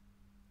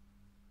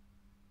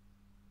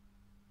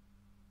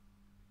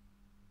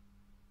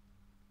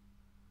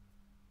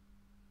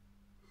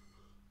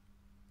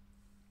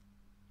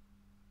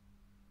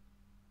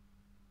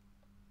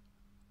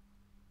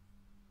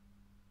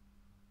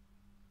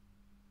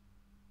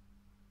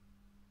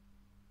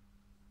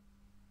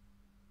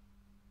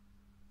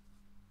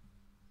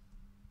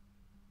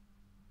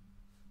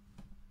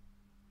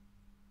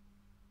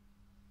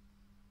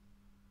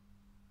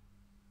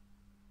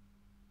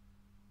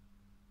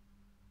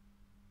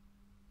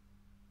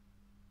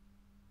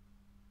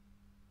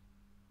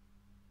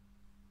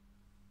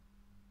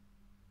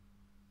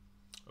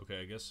 Okay,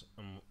 I guess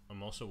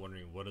I'm also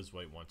wondering, what does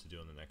white want to do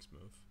on the next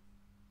move?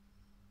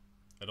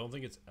 I don't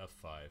think it's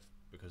f5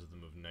 because of the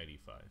move knight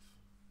e5.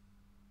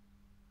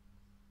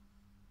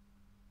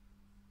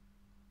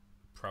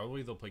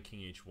 Probably they'll play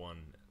king h1,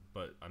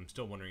 But I'm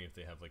still wondering if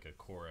they have like a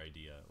core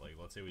idea. Like,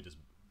 let's say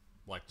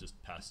black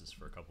just passes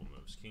for a couple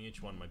moves. King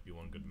h1 might be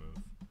one good move.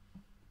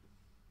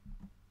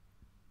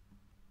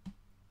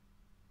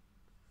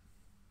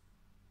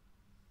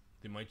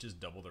 They might just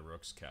double the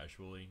rooks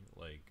casually,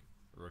 like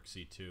rook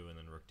c2 and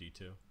then rook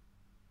d2.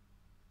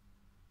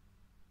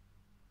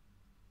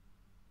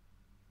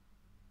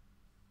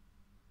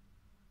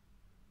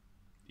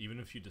 Even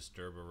if you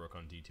disturb a rook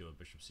on d2 with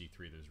bishop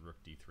c3, there's rook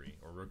d3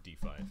 or rook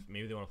d5.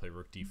 Maybe they want to play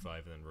rook d5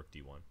 and then rook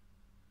d1,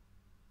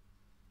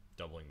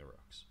 doubling the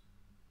rooks.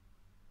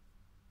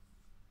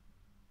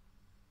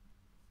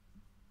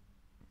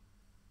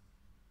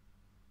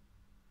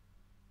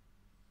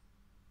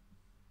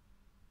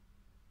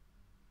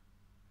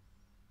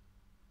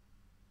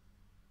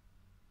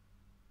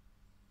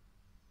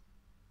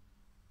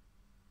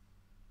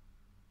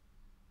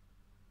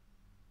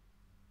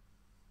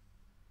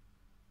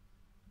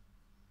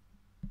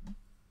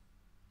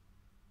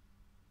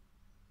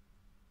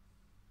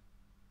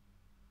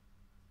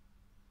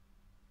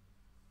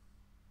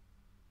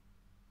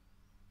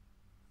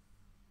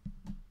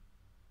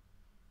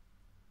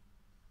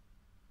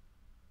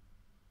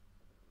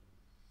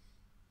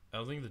 I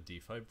don't think the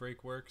d5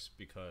 break works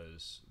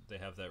because they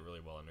have that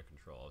really well under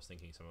control. I was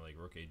thinking something like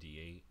rook a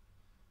d8,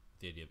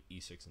 the idea of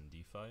e6 and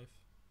d5,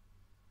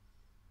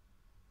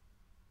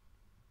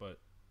 but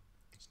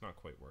it's not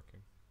quite working.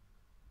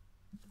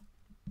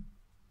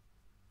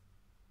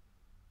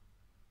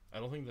 I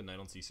don't think the knight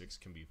on c6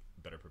 can be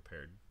better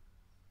prepared.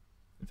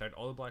 In fact,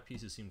 all the black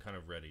pieces seem kind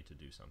of ready to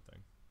do something.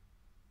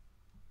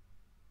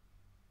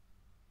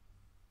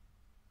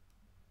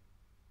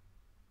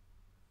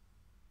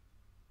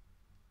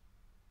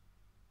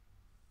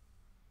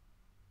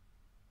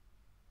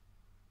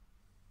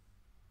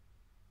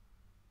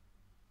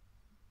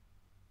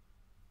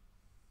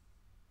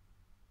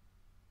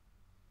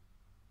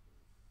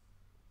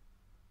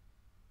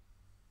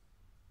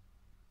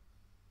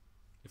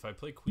 If I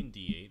play queen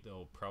d8,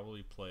 they'll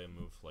probably play a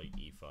move like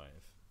e5.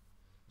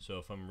 So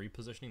if I'm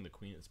repositioning the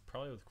queen, it's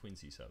probably with queen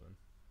c7.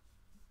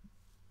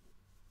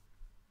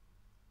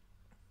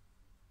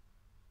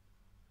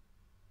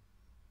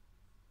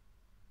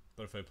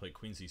 But if I play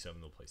queen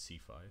c7, they'll play c5.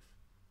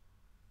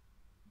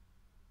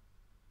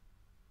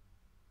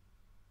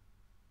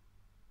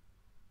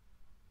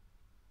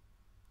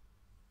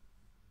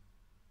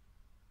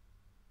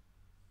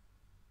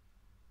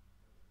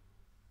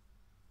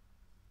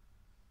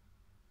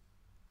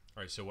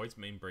 Alright, so white's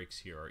main breaks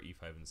here are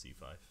e5 and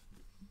c5. I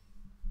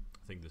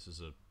think this is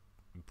an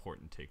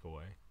important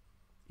takeaway.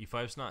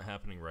 e5's not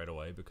happening right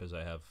away because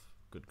I have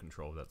good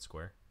control of that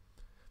square.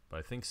 But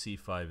I think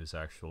c5 is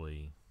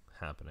actually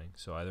happening.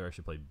 So either I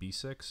should play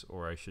b6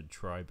 or I should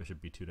try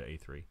bishop b2 to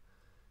a3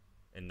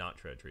 and not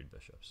try to trade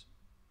bishops.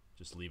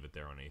 Just leave it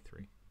there on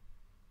a3.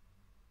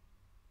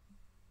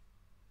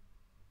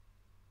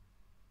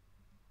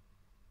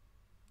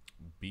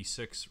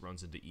 b6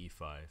 runs into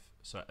e5,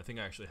 so I think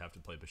I actually have to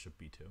play bishop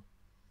b2.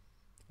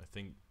 I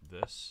think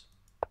this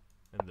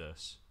and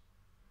this,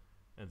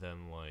 and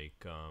then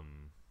like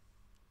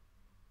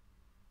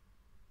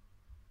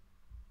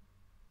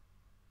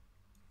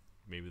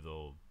maybe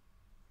they'll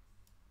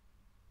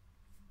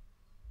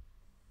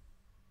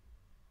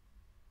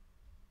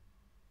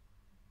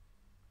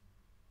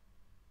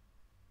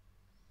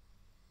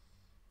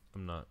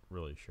I'm not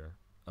really sure.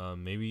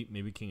 Maybe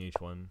king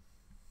h1.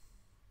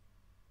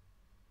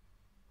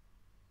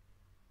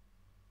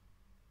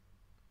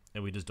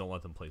 And we just don't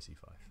let them play c5.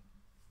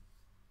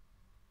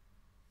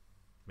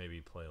 Maybe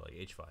play like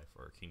h5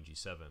 or king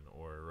g7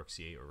 or rook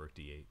c8 or rook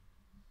d8.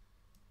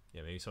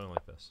 Yeah, maybe something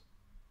like this.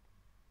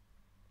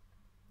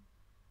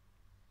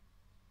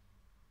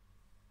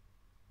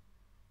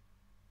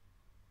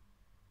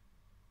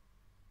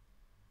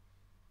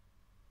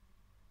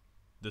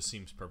 This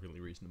seems perfectly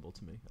reasonable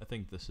to me. I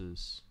think this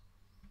is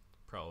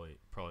probably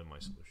my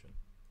solution.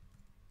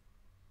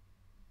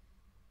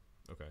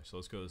 Okay, so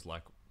let's go to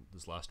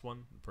this last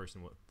one, the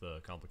person with the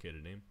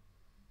complicated name.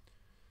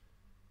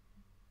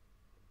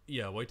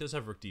 Yeah, white does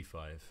have rook d5.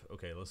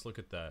 Okay, let's look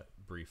at that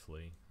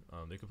briefly.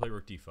 They could play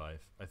rook d5.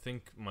 I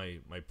think my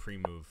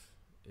pre-move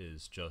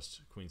is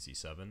just queen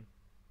c7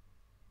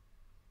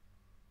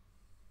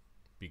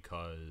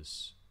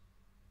 because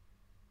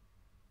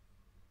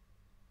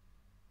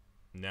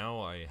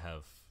now I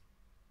have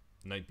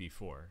knight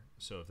b4.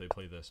 So if they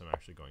play this, I'm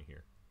actually going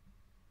here.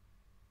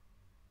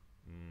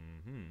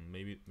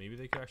 Maybe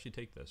they could actually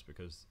take this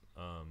because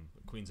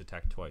the queen's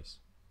attacked twice.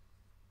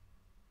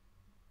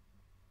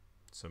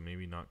 So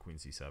maybe not queen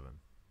c7.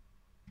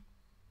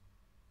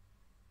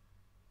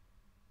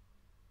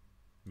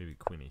 Maybe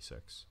queen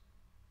a6.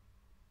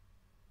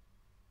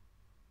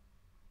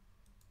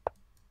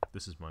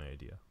 This is my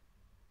idea.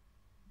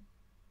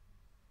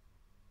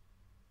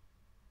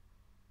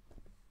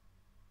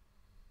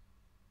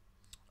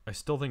 I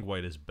still think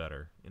white is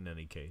better in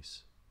any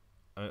case.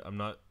 I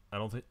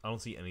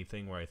don't see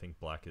anything where I think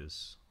black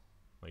is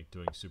like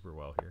doing super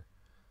well here.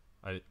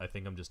 I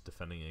think I'm just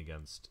defending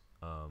against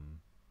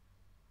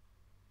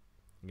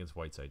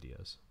white's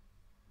ideas.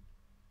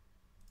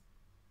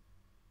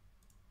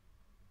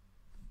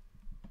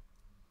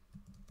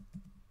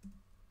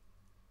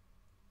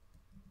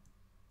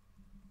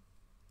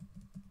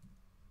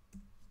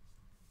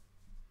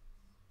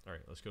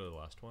 let's go to the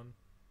last one.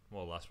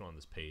 Well, last one on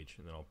this page,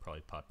 and then I'll probably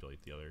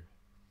populate the other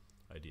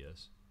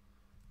ideas.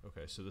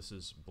 Okay, so this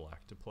is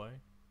black to play.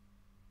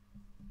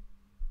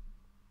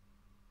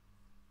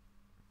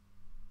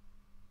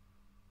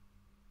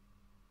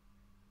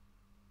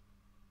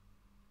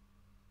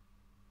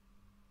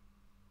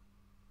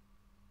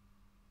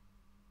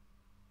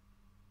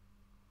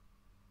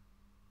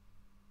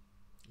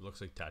 Looks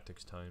like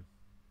tactics time.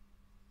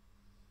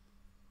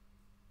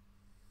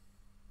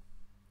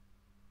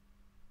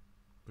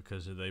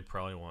 Because they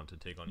probably want to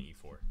take on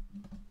e4.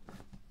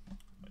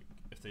 Like,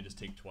 if they just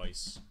take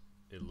twice,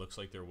 it looks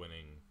like they're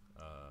winning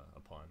a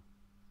pawn.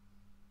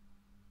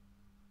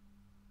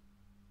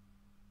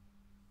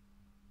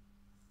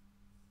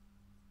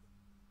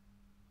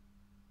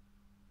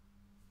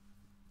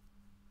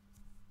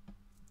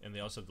 And they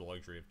also have the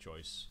luxury of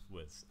choice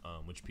with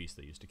which piece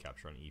they use to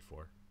capture on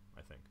e4,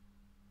 I think.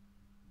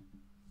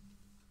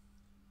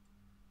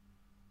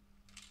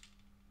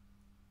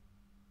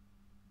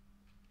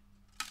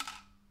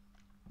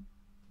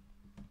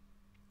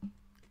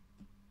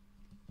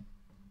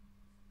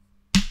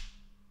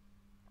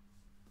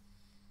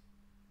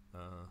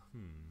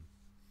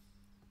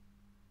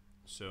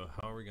 So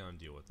how are we going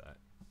to deal with that?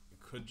 We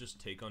could just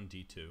take on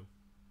d2.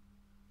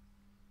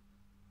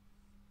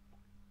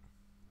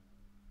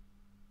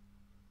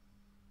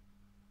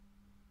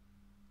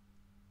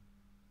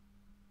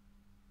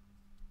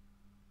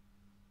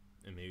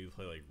 And maybe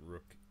play like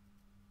rook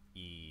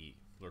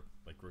rook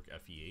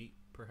fe8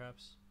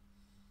 perhaps.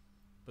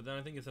 But then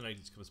I think if the knight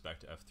comes back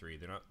to f3,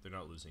 they're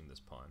not losing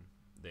this pawn.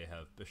 They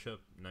have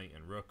bishop, knight,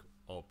 and rook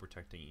all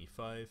protecting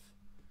e5.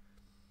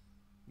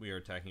 We are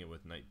attacking it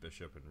with knight,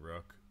 bishop, and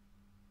rook.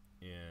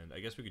 And I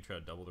guess we could try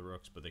to double the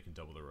rooks, but they can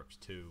double the rooks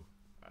too.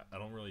 I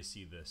don't really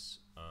see this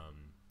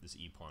this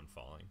e-pawn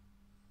falling.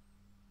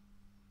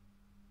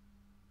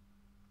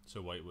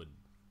 So white would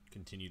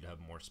continue to have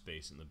more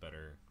space in the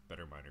better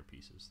minor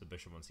pieces. The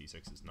bishop on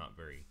c6 is not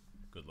very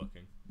good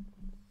looking.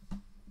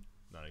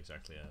 Not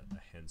exactly a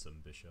handsome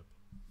bishop.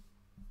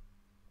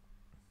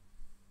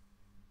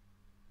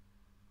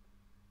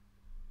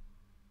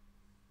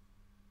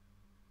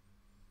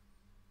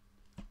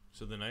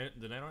 So the knight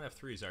on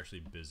f3 is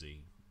actually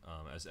busy,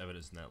 as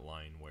evidenced in that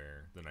line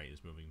where the knight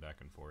is moving back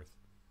and forth.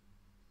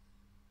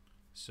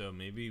 So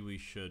maybe we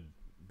should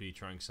be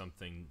trying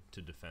something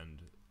to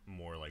defend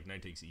more, like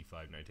knight takes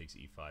e5, knight takes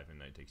e5, and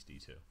knight takes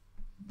d2.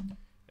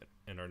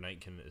 And our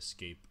knight can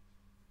escape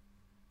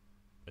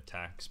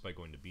attacks by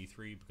going to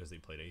b3 because they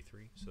played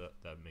a3. So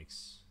that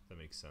makes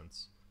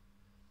sense.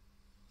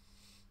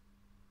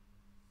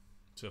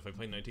 So if I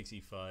play knight takes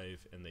e5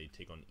 and they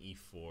take on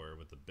e4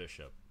 with the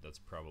bishop, that's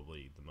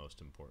probably the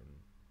most important.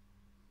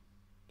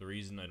 The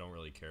reason I don't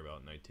really care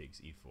about knight takes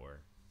e4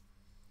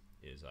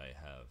 is I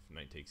have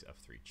knight takes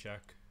f3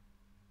 check,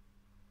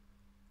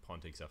 pawn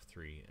takes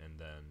f3, and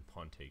then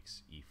pawn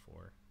takes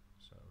e4.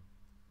 So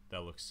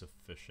that looks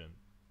sufficient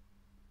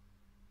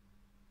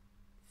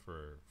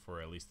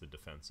for at least the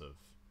defense of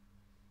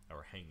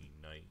our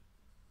hanging knight.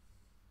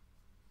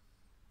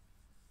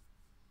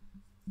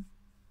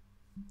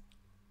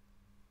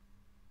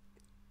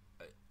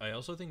 I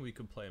also think we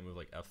could play a move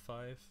like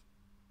f5,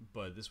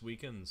 but this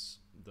weakens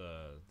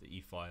the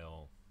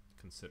e-file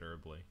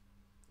considerably,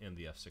 and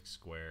the f6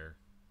 square,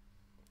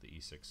 the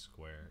e6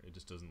 square. It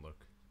just doesn't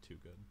look too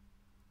good.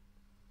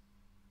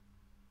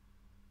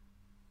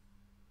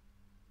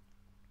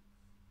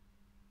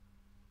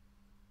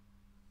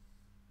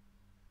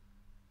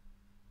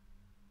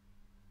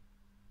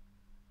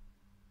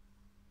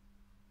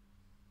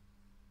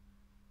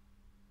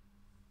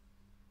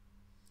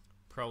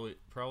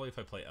 Probably if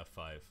I play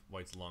f5,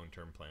 white's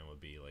long-term plan would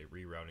be like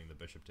rerouting the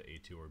bishop to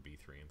a2 or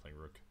b3 and playing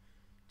rook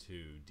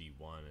to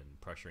d1 and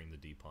pressuring the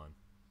d pawn.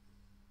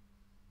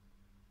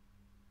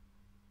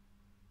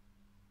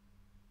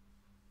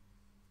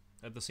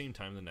 At the same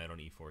time, the knight on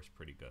e4 is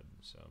pretty good,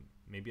 so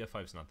maybe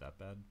f5 is not that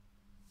bad.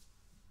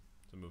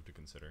 It's a move to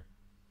consider.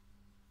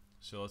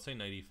 So let's say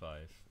knight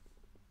e5,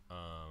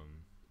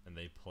 and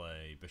they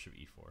play bishop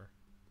e4.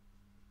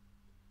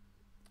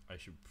 I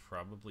should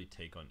probably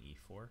take on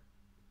e4.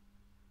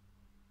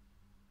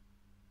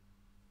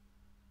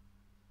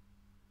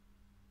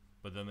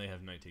 But then they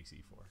have knight takes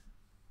e4.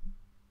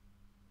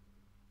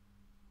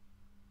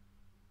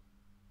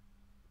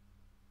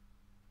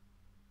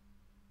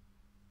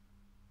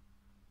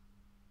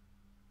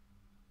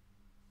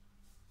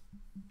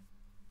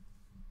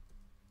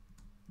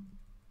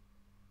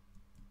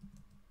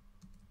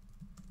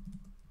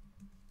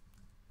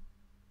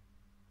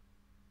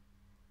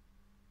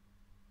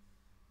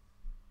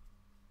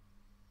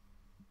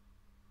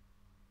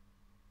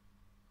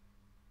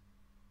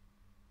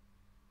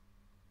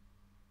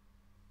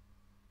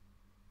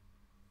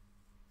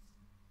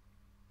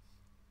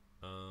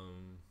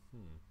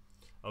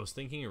 I was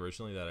thinking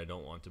originally that I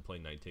don't want to play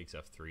knight takes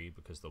f3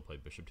 because they'll play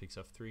bishop takes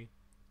f3,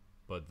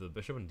 but the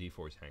bishop on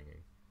d4 is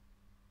hanging.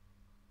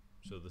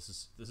 So this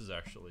is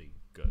actually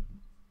good.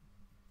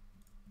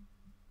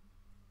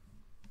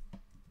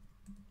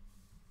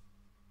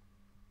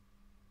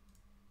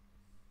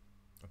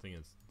 I think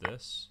it's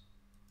this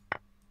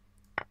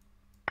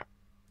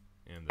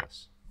and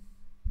this.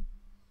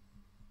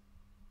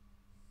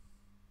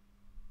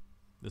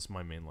 This is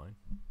my main line.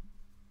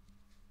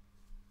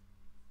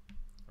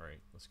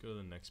 Alright, let's go to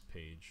the next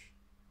page,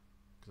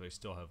 because I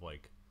still have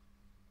like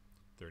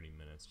 30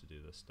 minutes to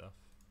do this stuff.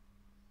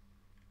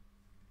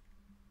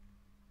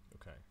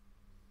 Okay.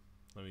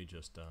 Let me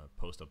just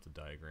post up the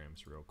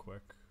diagrams real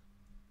quick.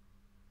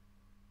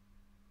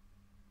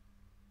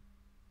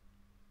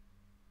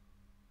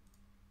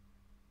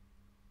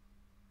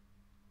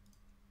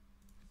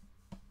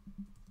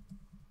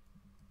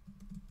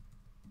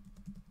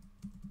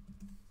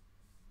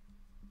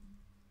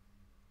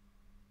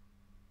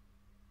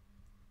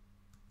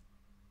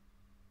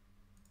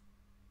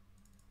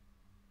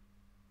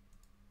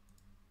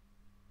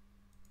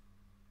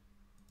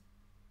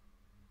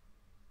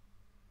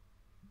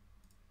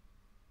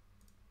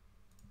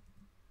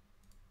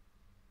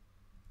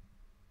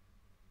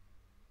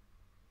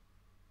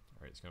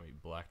 Alright, it's gonna be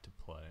black to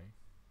play.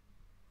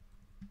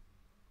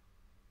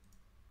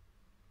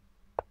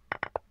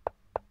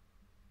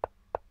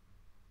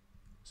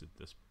 Is it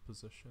this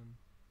position?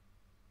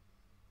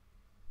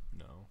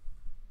 No.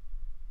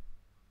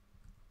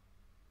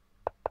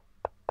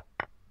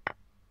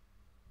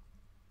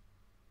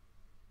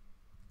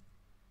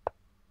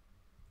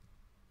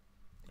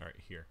 Alright,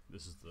 here.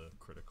 This is the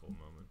critical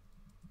moment.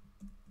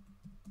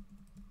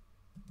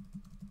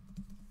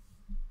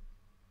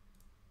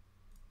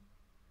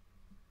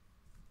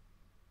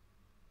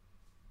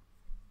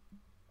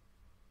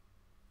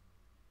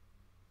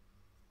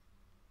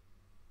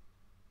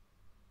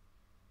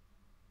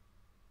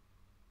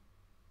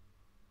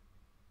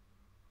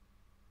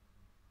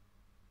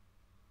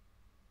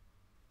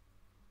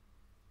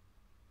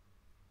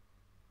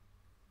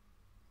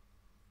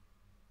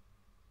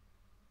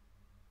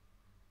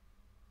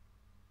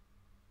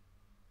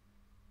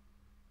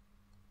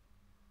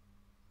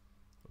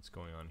 What's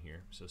going on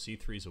here? So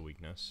c3 is a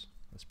weakness.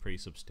 That's pretty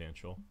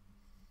substantial.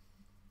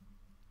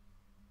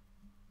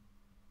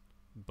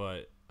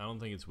 But I don't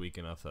think it's weak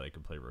enough that I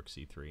could play rook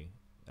c3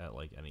 at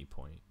like any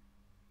point.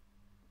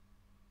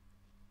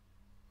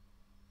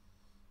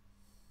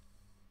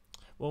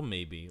 Well,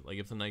 maybe. Like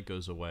if the knight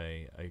goes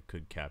away, I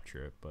could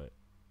capture it, but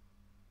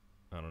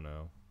I don't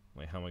know.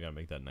 Like how am I gonna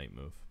make that knight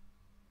move?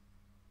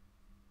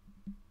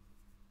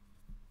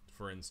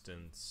 For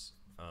instance,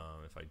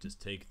 if I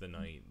just take the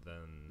knight,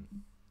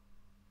 then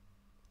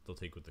they'll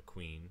take with the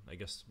queen. I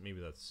guess maybe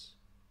that's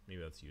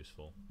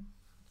useful.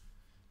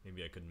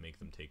 Maybe I could make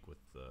them take with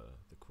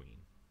the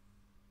queen.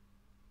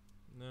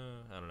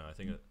 No, I don't know. I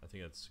think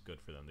that's good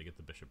for them. They get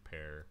the bishop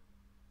pair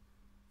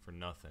for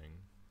nothing,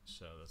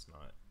 so that's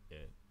not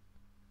it.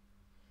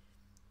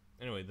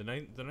 Anyway, the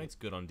knight's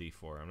good on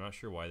d4. I'm not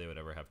sure why they would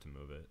ever have to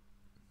move it.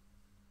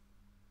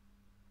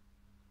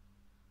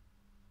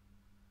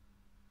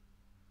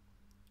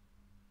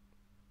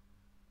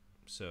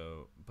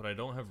 So, but I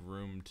don't have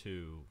room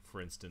to,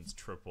 for instance,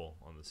 triple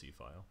on the c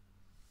file.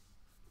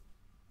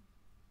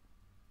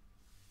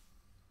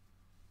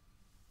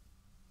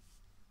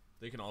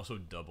 They can also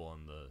double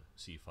on the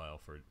c file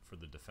for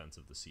the defense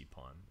of the c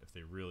pawn if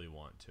they really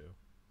want to.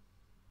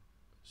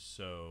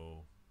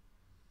 So,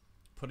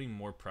 putting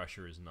more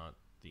pressure is not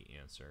the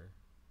answer.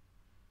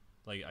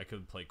 Like, I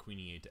could play queen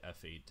e8 to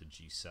f8 to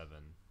g7.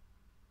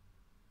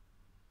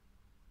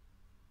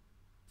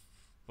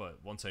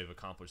 But once I've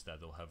accomplished that,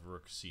 they'll have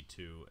rook c2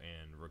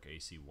 and rook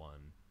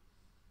ac1.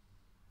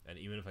 And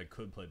even if I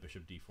could play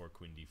bishop d4,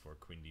 queen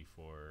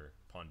d4,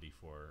 pawn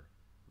d4,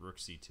 rook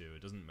c2,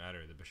 it doesn't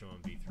matter. The bishop on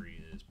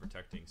b3 is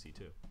protecting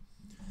c2.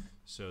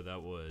 So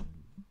that would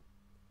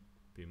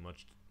be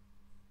much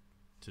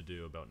to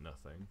do about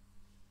nothing.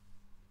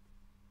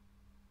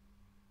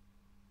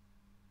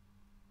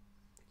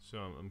 So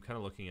I'm kind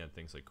of looking at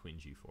things like queen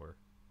g4.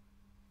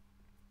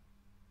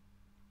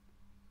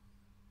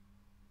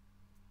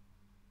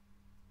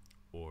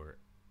 Or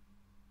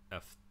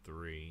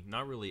f3.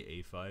 Not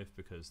really a5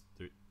 because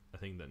I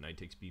think that knight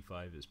takes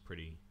b5 is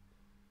pretty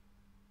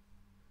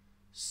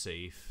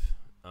safe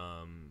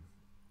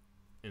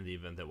in the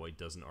event that white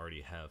doesn't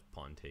already have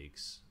pawn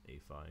takes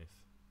a5.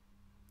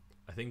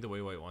 I think the way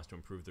white wants to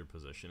improve their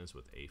position is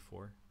with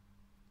a4.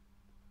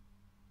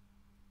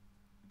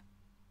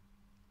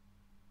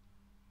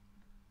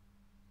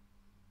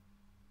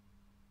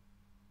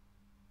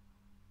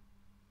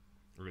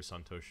 Okay,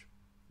 Santosh,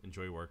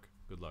 enjoy work.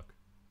 Good luck.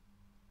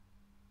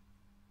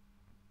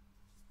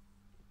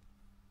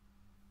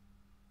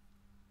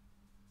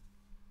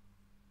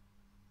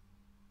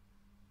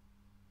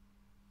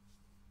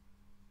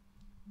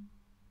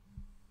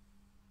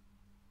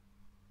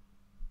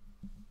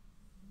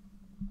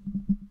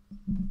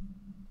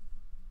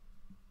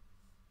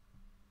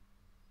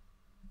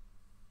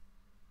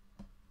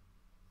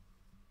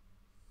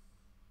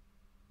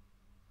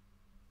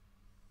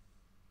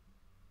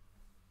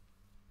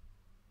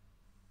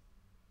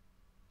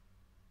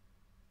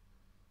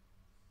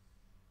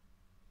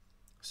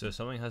 So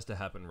something has to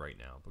happen right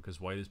now because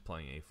white is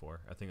playing a4.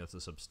 I think that's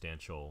a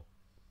substantial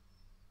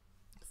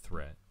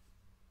threat.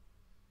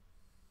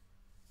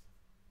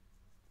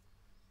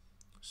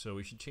 So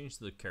we should change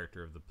the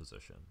character of the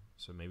position.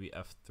 So maybe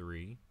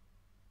f3.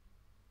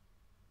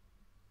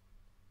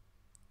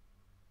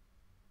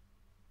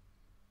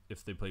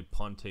 If they play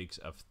pawn takes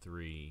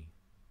f3,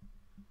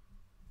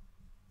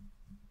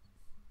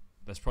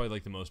 that's probably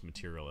like the most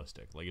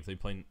materialistic. Like if they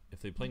play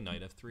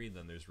knight f3,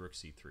 then there's rook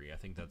c3. I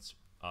think that's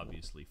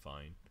obviously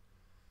fine.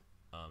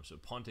 So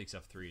pawn takes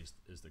f3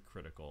 is the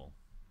critical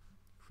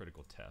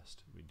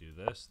test. We do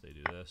this, they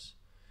do this,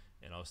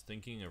 and I was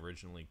thinking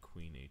originally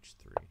queen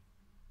h3.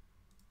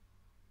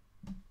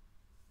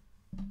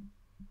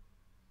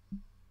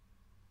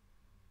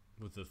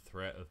 With the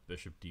threat of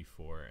bishop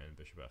d4 and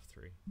bishop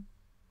f3.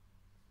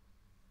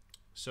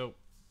 So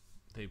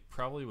they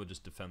probably would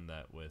just defend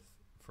that with,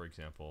 for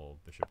example,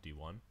 bishop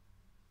d1.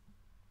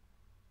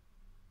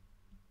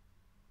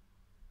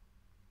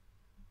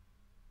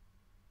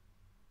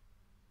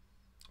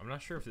 I'm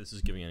not sure if this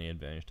is giving any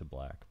advantage to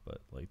black,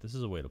 but like this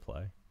is a way to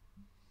play.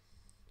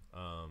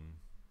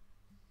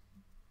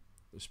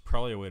 There's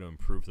probably a way to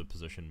improve the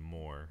position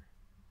more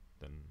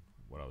than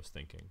what I was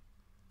thinking.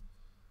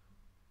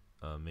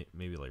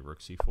 Maybe like rook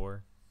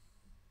c4.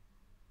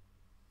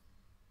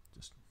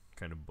 Just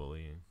kind of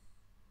bullying.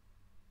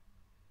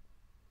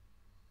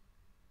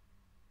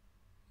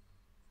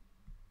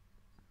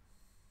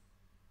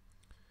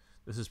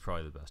 This is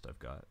probably the best I've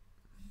got.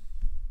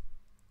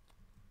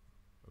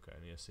 Okay,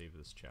 I need to save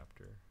this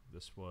chapter.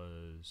 This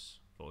was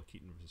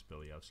Volokitin versus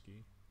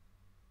Believsky.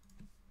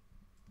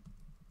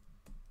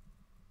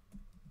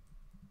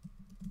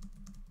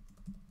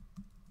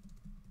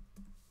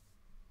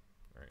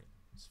 Alright,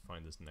 let's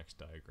find this next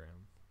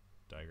diagram.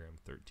 Diagram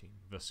 13,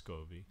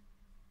 Vescovi.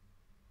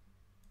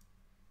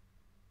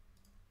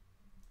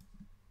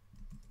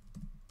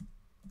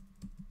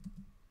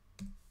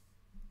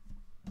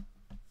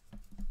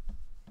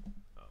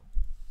 Oh,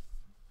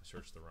 I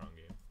searched the wrong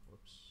game.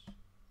 Whoops.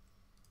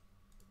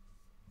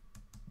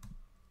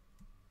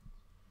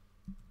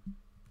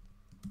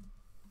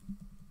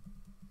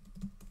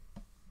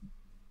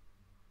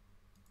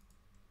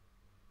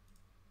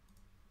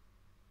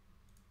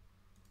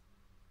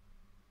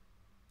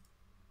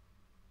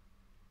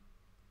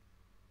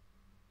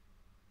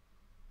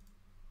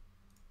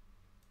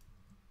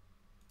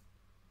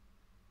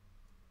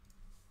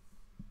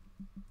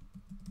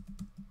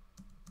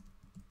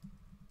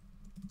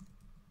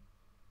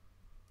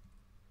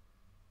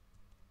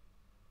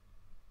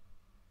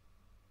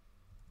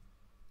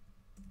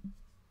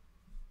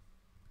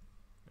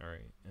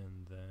 Alright,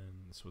 and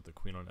then this with the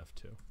queen on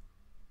f2.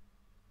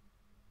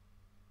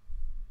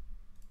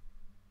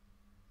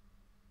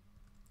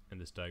 And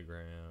this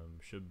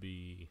diagram should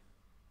be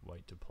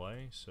white to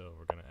play, so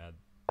we're going to add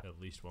at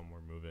least one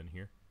more move in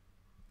here.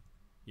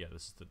 Yeah,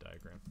 this is the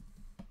diagram.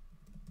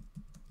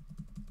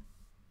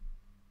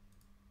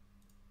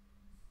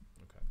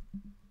 Okay.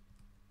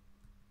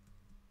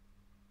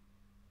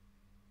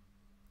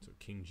 So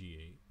king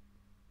g8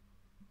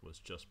 was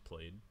just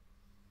played.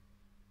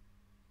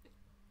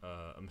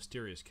 A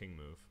mysterious king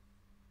move.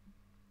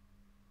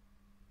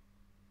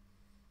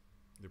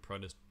 They're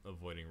probably just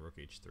avoiding rook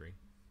h3.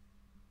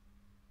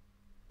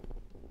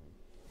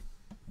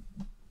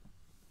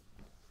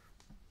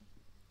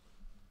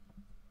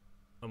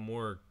 A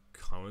more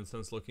common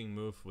sense looking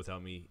move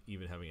without me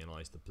even having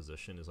analyzed the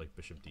position is like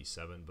bishop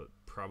d7, but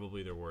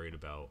probably they're worried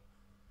about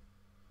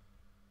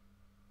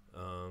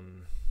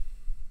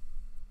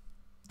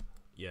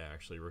yeah,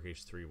 actually rook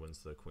h3 wins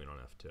the queen on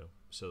f2.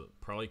 So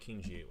probably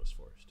king g8 was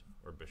forced,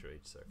 or bishop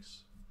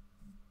h6,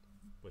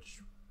 which,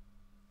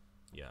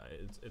 yeah,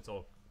 it's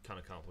all kind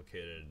of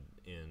complicated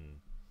in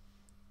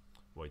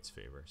white's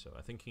favor. So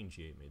I think king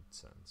g8 made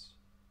sense.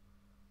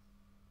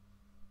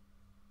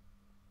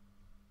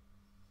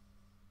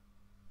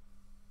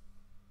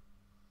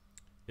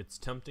 It's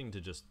tempting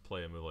to just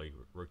play a move like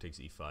rook takes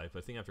e5,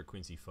 but I think after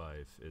queen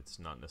c5, it's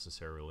not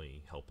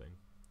necessarily helping.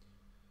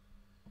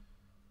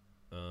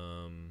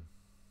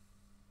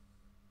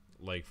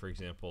 Like, for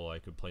example, I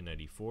could play knight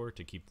e4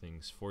 to keep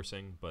things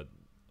forcing, but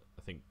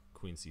I think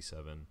queen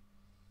c7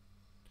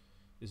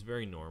 is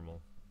very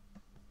normal.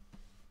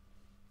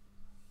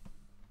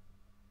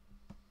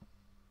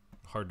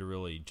 Hard to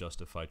really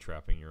justify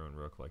trapping your own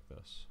rook like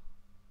this.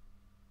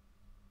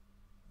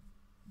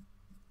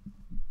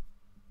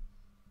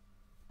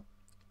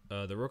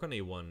 The rook on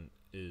a1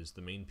 is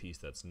the main piece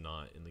that's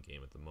not in the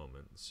game at the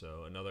moment.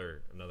 So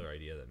another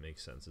idea that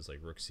makes sense is like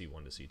rook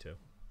c1 to c2.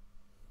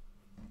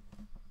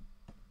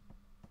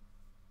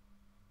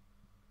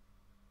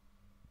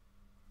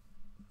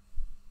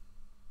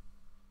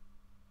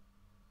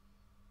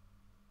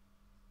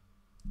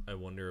 I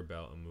wonder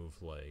about a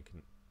move like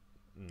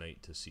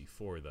knight to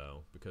c4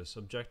 though, because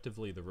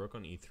objectively the rook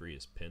on e3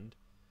 is pinned,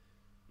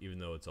 even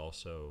though it's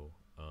also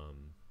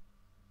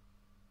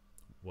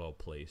well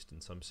placed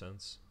in some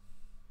sense.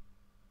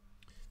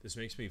 This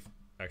makes me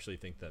actually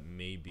think that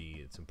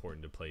maybe it's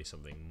important to play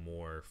something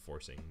more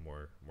forcing,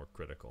 more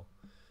critical,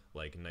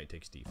 like knight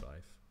takes d5.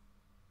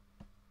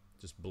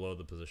 Just blow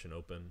the position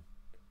open.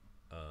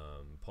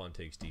 Pawn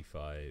takes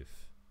d5,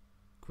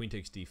 queen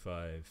takes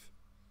d5,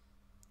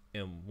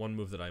 And one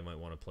move that I might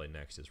want to play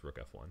next is rook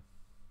f1.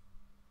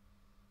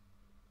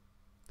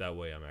 That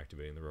way I'm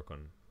activating the rook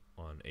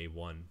on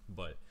a1,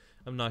 but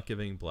I'm not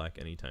giving black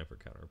any time for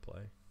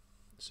counterplay.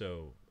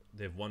 So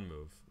they have one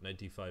move, knight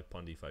d5,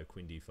 pawn d5,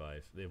 queen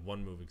d5. They have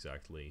one move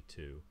exactly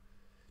to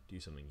do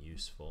something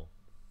useful.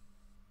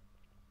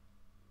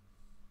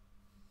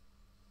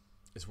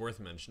 It's worth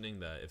mentioning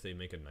that if they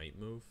make a knight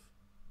move,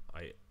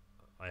 I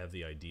have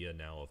the idea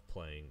now of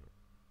playing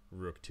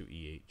rook to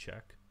e8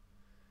 check,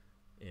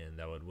 and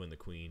that would win the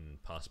queen,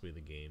 possibly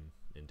the game,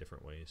 in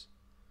different ways.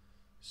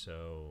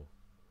 So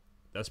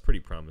that's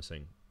pretty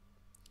promising.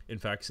 In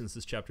fact, since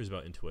this chapter is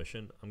about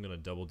intuition, I'm going to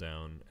double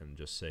down and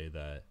just say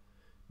that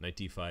knight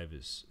d5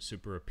 is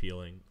super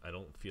appealing. I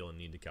don't feel a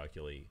need to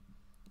calculate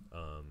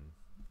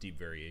deep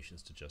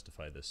variations to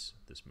justify this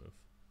move.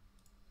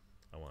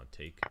 I want to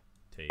take,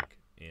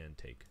 and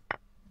take.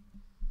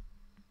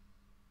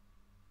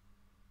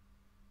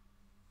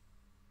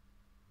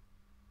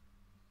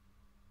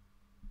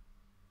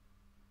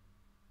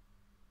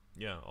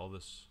 Yeah, all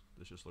this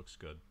just looks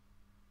good.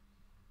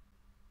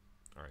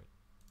 All right,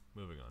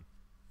 moving on.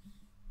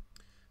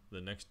 The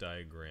next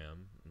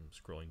diagram, I'm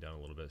scrolling down a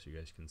little bit so you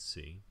guys can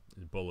see,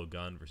 is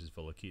Volokitin versus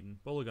Volokitin.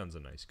 Volokitin's a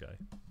nice guy.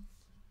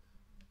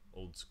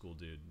 Old school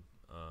dude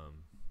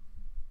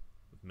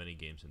with many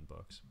games and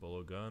books.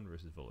 Volokitin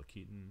versus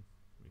Volokitin.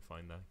 Let me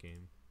find that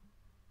game.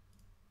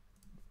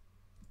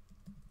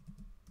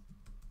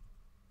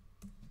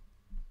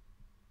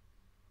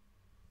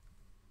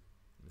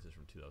 This is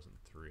from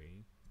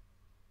 2003.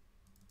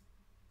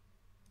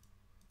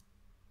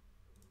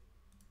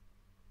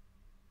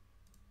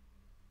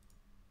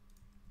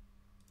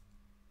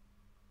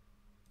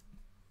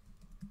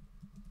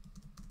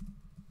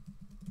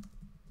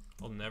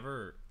 I'll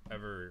never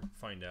ever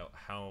find out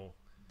how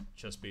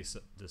ChessBase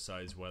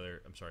decides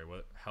whether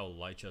how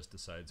Lichess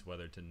decides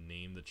whether to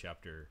name the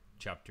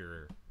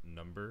chapter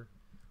number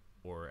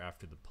or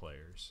after the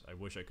players. I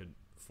wish I could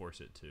force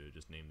it to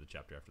just name the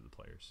chapter after the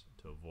players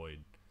to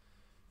avoid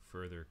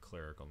further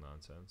clerical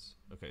nonsense.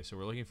 Okay, so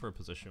we're looking for a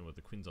position with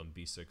the queens on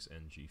b6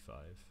 and g5.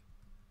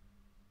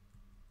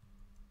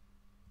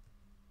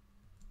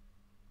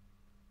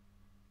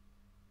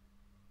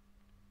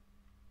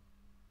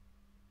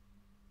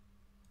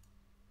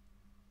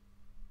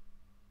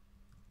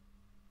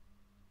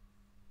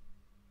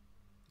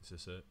 Is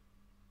this it?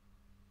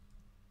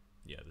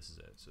 Yeah, this is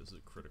it. So this is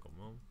a critical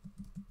moment.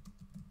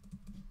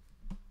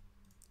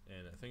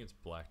 And I think it's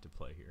black to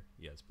play here.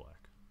 Yeah, it's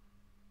black.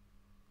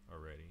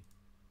 Already.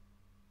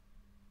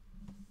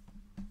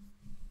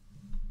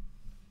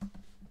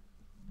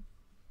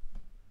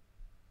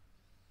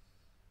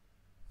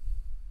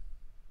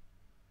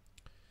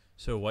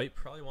 So white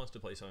probably wants to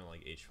play something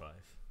like h5.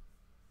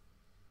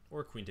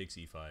 Or queen takes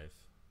e5.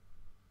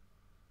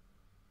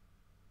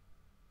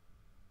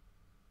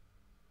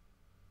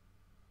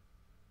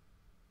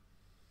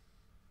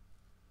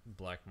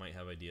 Black might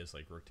have ideas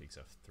like rook takes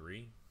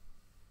f3.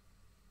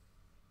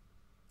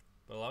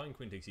 But allowing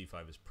queen takes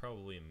e5 is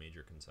probably a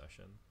major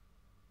concession.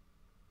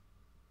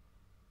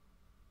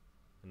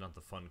 And not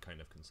the fun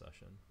kind of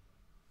concession.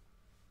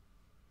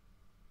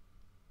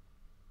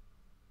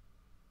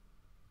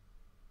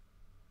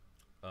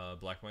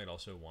 Black might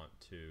also want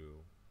to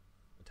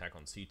attack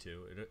on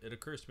c2. It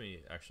occurs to me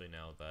actually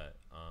now that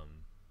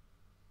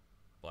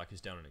black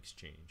is down in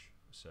exchange.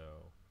 So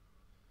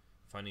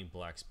finding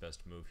black's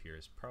best move here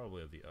is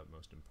probably of the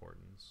utmost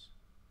importance.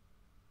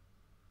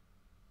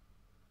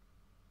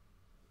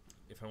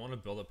 If I want to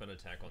build up an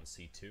attack on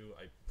c2,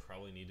 I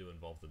probably need to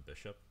involve the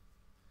bishop.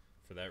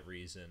 For that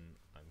reason,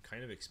 I'm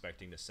kind of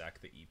expecting to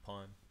sack the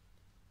e-pawn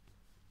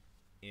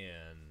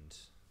and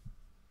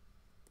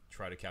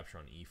try to capture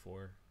on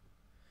e4.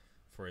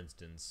 For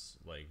instance,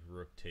 like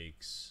rook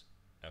takes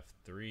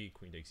f3,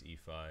 queen takes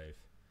e5,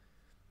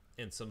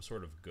 and some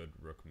sort of good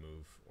rook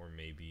move, or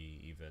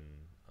maybe even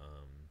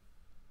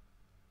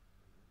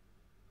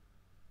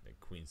like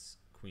queen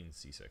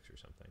c6 or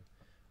something.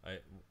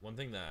 One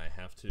thing that I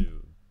have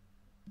to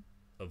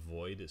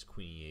avoid is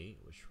queen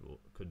e8, which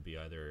could be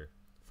either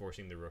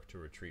forcing the rook to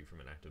retreat from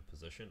an active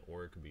position,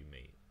 or it could be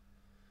mate.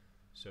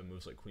 So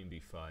moves like queen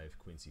b5,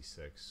 queen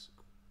c6,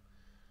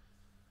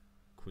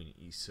 queen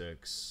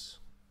e6,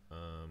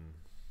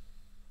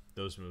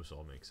 those moves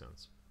all make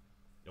sense.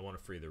 I want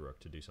to free the rook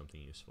to do something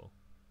useful.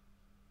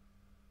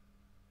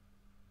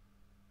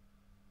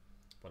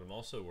 But I'm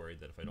also worried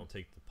that if I don't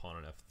take the pawn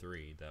on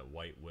f3, that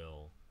white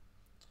will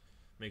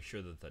make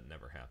sure that that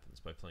never happens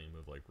by playing a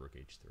move like rook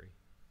h3.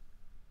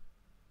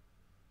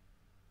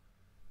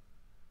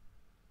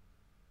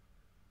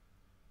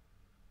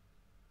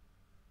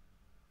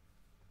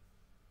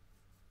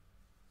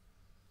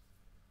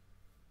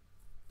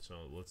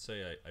 So let's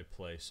say I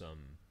play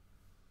some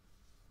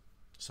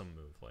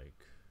move,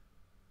 like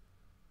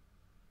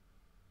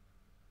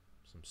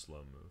some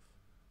slow move.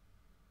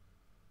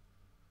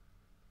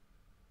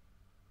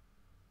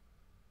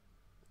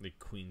 Like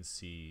queen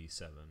c7,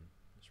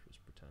 let's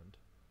pretend.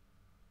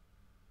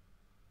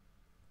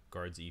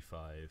 Guards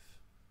e5,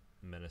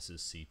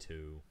 menaces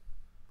c2.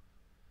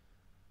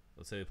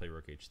 Let's say they play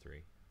rook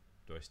h3.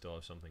 Do I still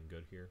have something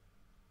good here?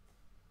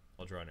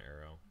 I'll draw an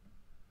arrow.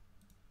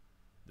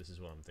 This is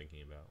what I'm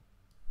thinking about.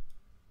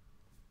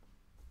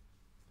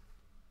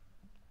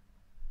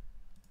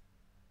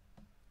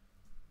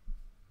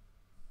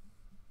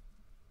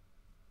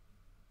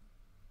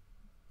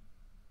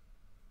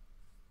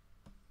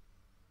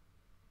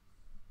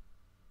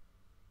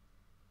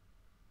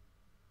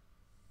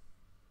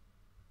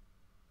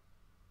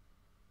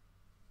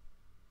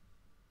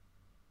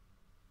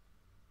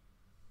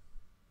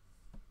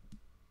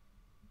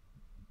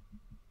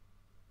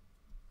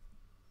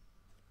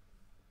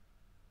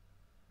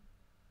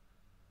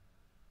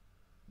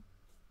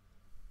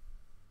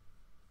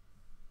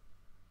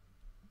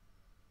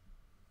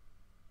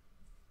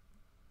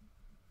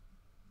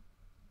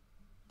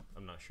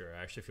 I'm not sure.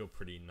 I actually feel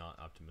pretty not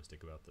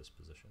optimistic about this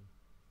position.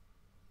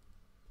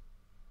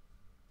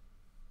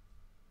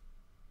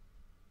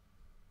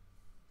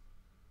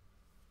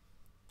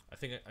 I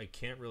think I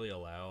can't really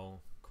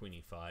allow queen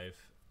e5,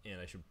 and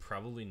I should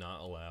probably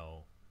not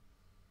allow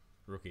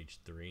rook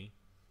h3.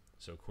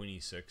 So queen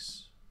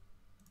e6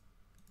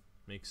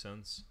 makes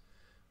sense.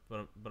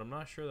 But I'm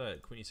not sure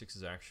that queen e6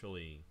 is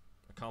actually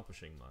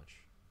accomplishing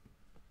much.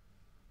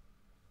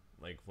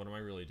 Like, what am I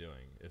really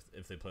doing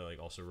if they play like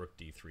also rook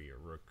d3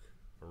 or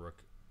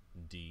rook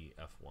d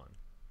f1?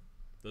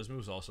 Those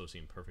moves also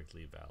seem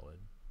perfectly valid.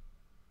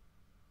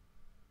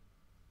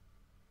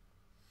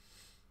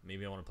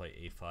 Maybe I want to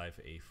play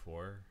a5,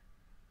 a4.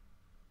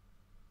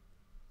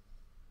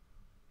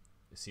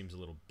 It seems a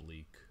little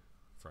bleak,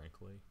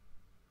 frankly.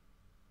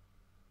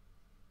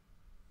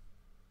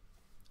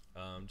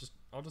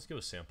 I'll just give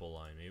a sample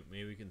line.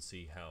 Maybe we can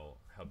see how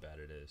bad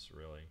it is,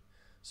 really.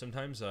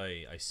 Sometimes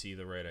I see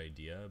the right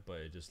idea,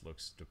 but it just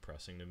looks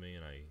depressing to me,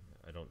 and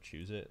I don't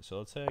choose it. So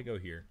let's say I go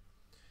here,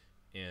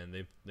 and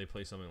they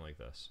play something like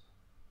this.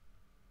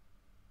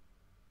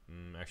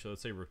 Actually,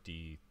 let's say rook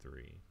d3.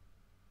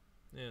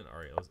 And all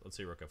right, let's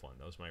say rook f1.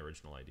 That was my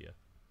original idea.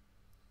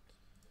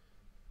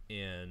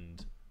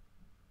 And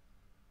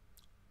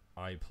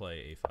I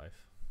play a5.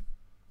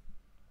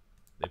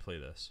 They play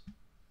this.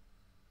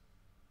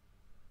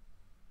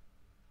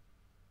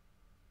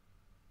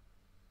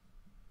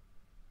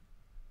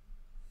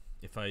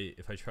 If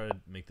I try to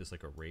make this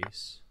like a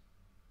race,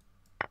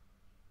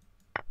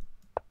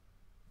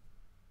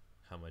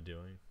 how am I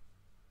doing?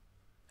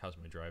 How's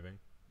my driving?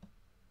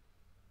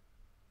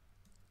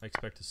 I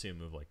expect to see a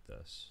move like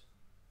this.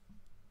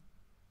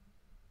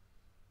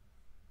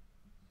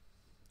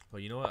 Well,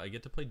 you know what? I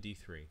get to play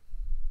d3.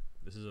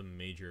 This is a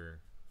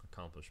major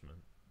accomplishment.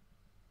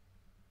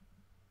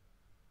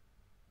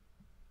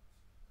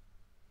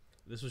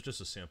 This was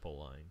just a sample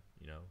line,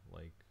 you know,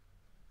 like.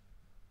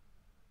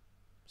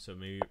 So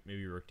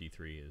maybe rook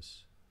d3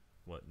 is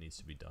what needs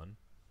to be done.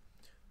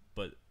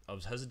 But I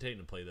was hesitating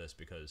to play this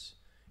because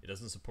it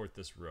doesn't support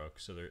this rook,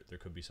 so there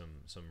could be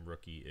some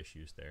rookie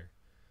issues there.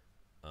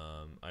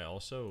 I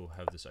also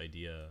have this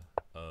idea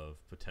of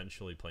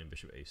potentially playing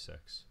bishop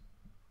a6.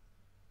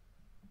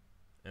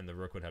 And the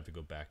rook would have to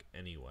go back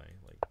anyway.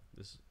 Like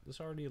this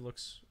already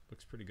looks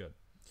pretty good.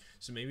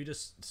 So maybe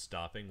just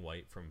stopping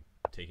white from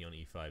taking on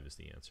e5 is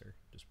the answer.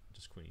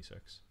 Just queen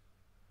e6.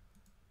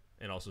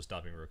 And also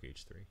stopping rook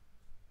h3.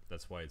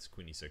 That's why it's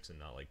queen e6 and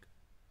not like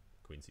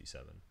queen c7.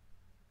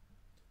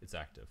 It's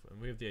active. And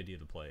we have the idea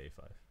to play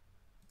a5.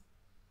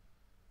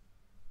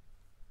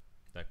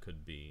 That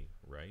could be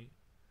right.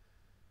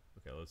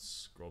 Okay, let's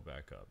scroll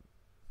back up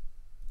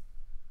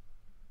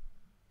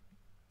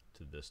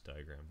to this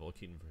diagram.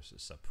 Volokitin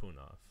versus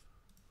Sapunov,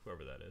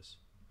 whoever that is.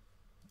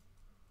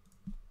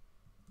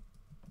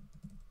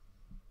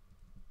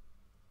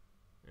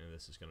 And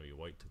this is going to be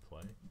white to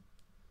play.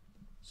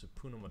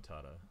 Sapuna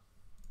Matata.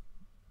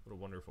 What a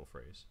wonderful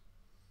phrase.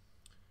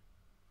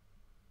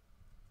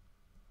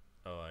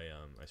 Oh,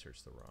 I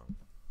searched the wrong.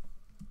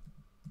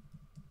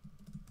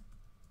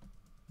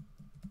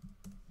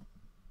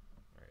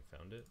 Alright,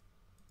 found it.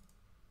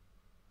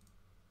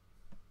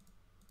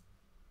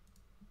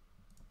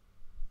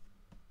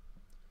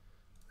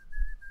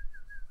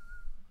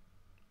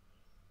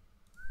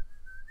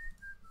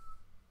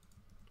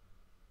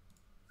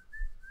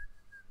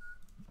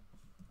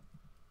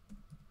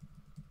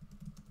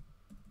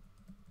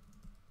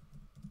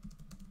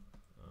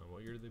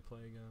 What year did they play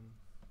again?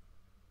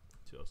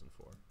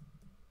 2004.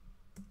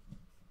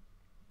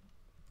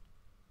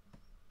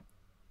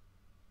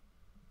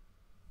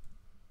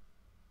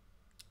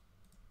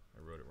 I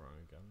wrote it wrong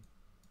again.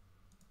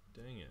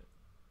 Dang it.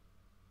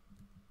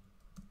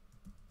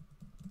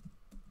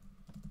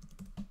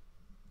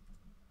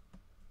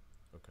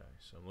 Okay,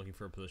 so I'm looking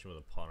for a position with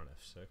a pawn on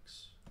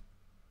f6.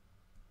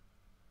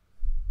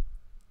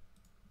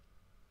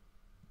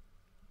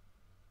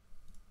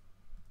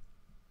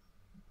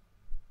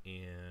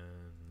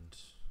 And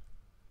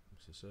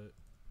is this it?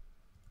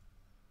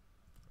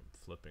 I'm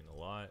flipping a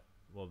lot.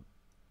 Well,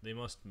 they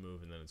must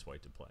move and then it's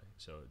white to play.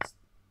 So it's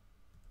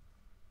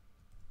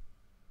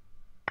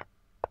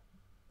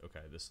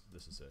okay, this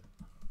is it.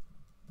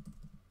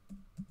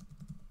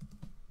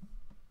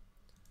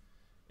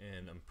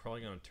 And I'm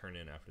probably going to turn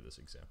in after this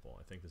example.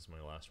 I think this is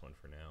my last one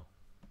for now.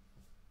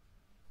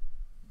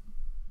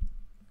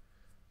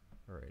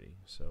 Alrighty,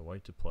 so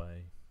white to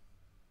play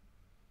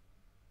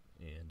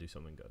and do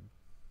something good.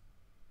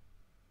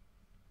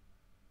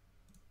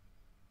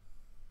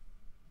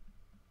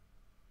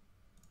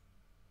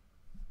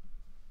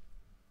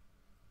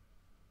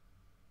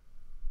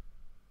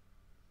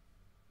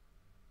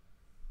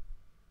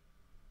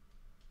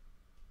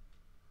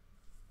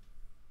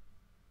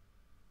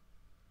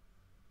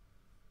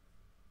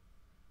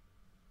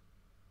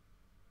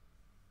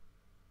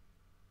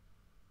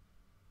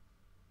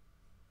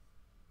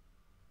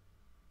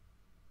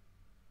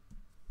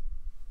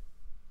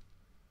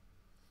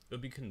 It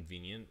would be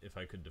convenient if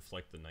I could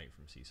deflect the knight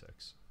from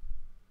c6,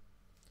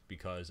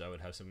 because I would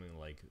have something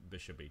like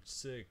bishop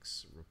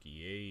h6, rook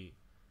e8,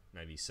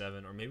 knight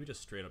e7, or maybe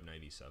just straight up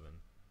knight e7.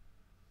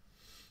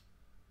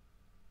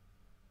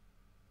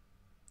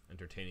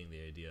 Entertaining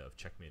the idea of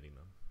checkmating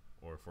them,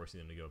 or forcing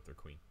them to give up their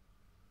queen.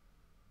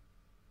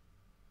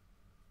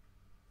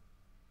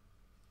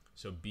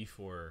 So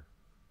b4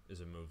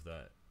 is a move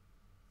that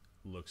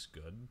looks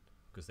good,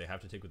 because they have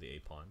to take with the a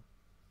pawn.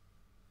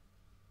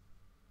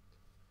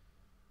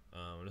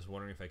 I'm just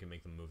wondering if I can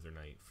make them move their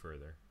knight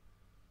further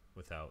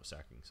without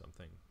sacking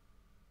something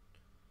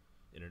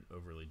in an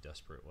overly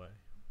desperate way.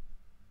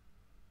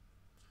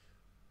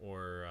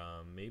 Or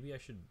maybe I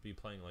should be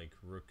playing like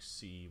rook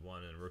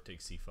c1 and rook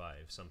takes c5,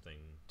 something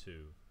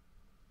to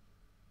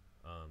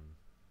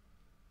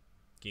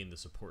gain the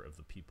support of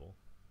the people.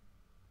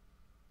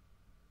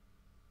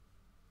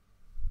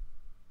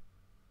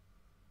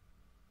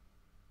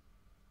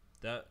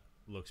 That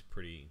looks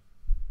pretty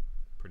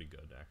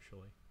good,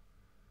 actually.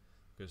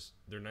 Because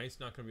their knight's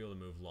not going to be able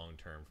to move long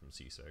term from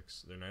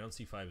c6. Their knight on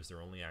c5 is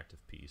their only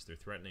active piece. They're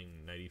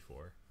threatening knight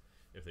e4.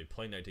 If they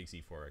play knight takes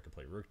e4, I could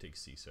play rook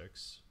takes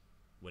c6,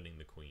 winning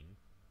the queen.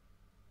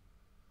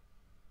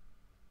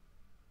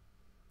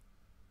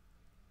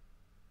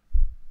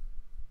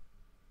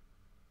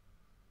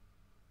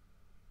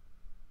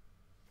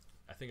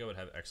 I think I would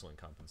have excellent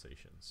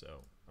compensation,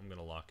 so I'm going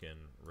to lock in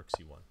rook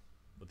c1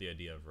 with the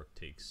idea of rook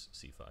takes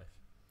c5.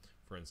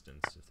 For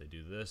instance, if they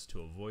do this,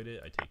 to avoid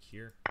it, I take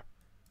here,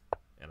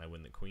 and I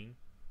win the queen.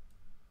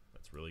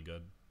 That's really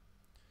good.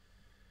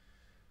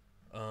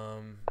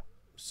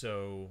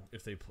 So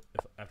if they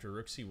if after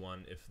rook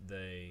c1, if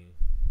they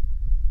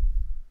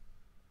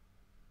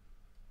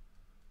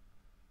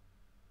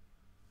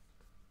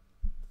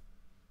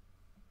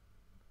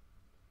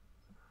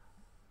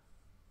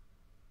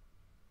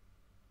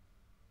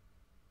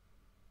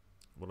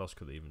what else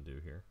could they even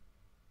do here?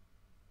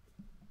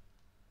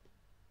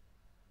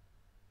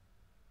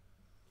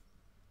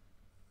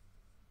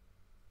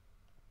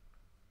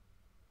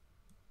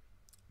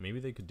 Maybe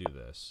they could do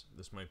this.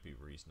 This might be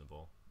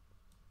reasonable.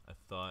 I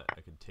thought I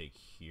could take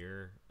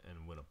here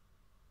and win a,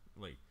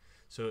 like,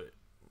 so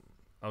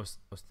I was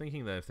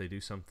thinking that if they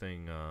do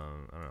something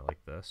I don't know,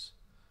 like this,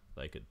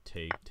 that I could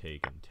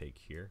take and take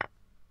here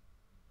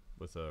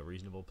with a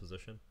reasonable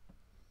position.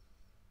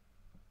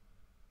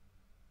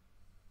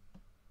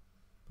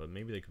 But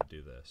maybe they could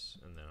do this,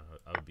 and then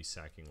I would be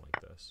sacking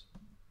like this.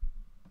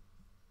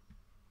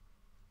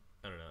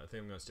 I don't know. I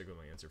think I'm gonna stick with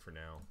my answer for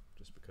now,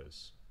 just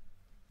because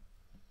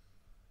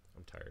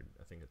I'm tired.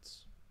 I think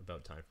it's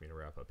about time for me to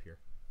wrap up here.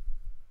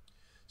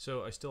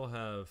 So I still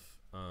have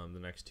the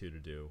next two to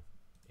do,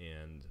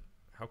 and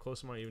how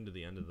close am I even to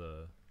the end of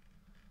the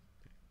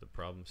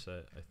problem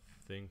set? I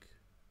think.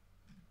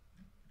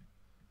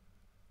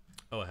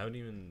 Oh, I haven't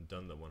even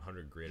done the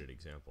 100 graded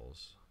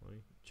examples. Let me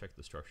check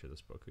the structure of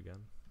this book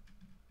again.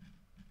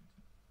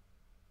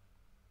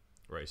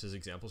 Right, it says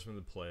examples from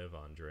the play of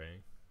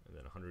Andre, and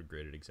then 100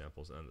 graded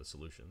examples, and then the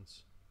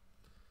solutions.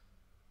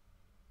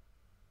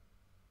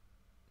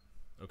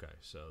 Okay,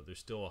 so there's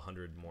still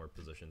 100 more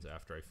positions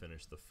after I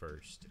finish the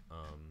first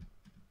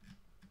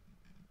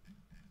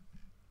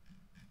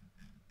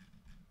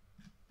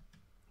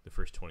the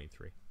first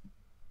 23.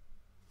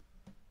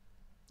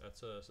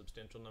 That's a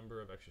substantial number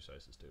of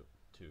exercises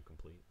to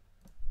complete,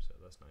 so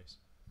that's nice.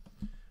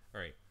 All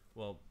right,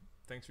 well,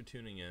 thanks for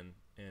tuning in,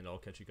 and I'll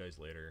catch you guys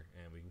later,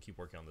 and we can keep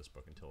working on this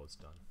book until it's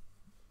done.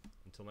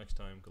 Until next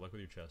time, good luck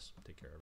with your chess. Take care, everyone.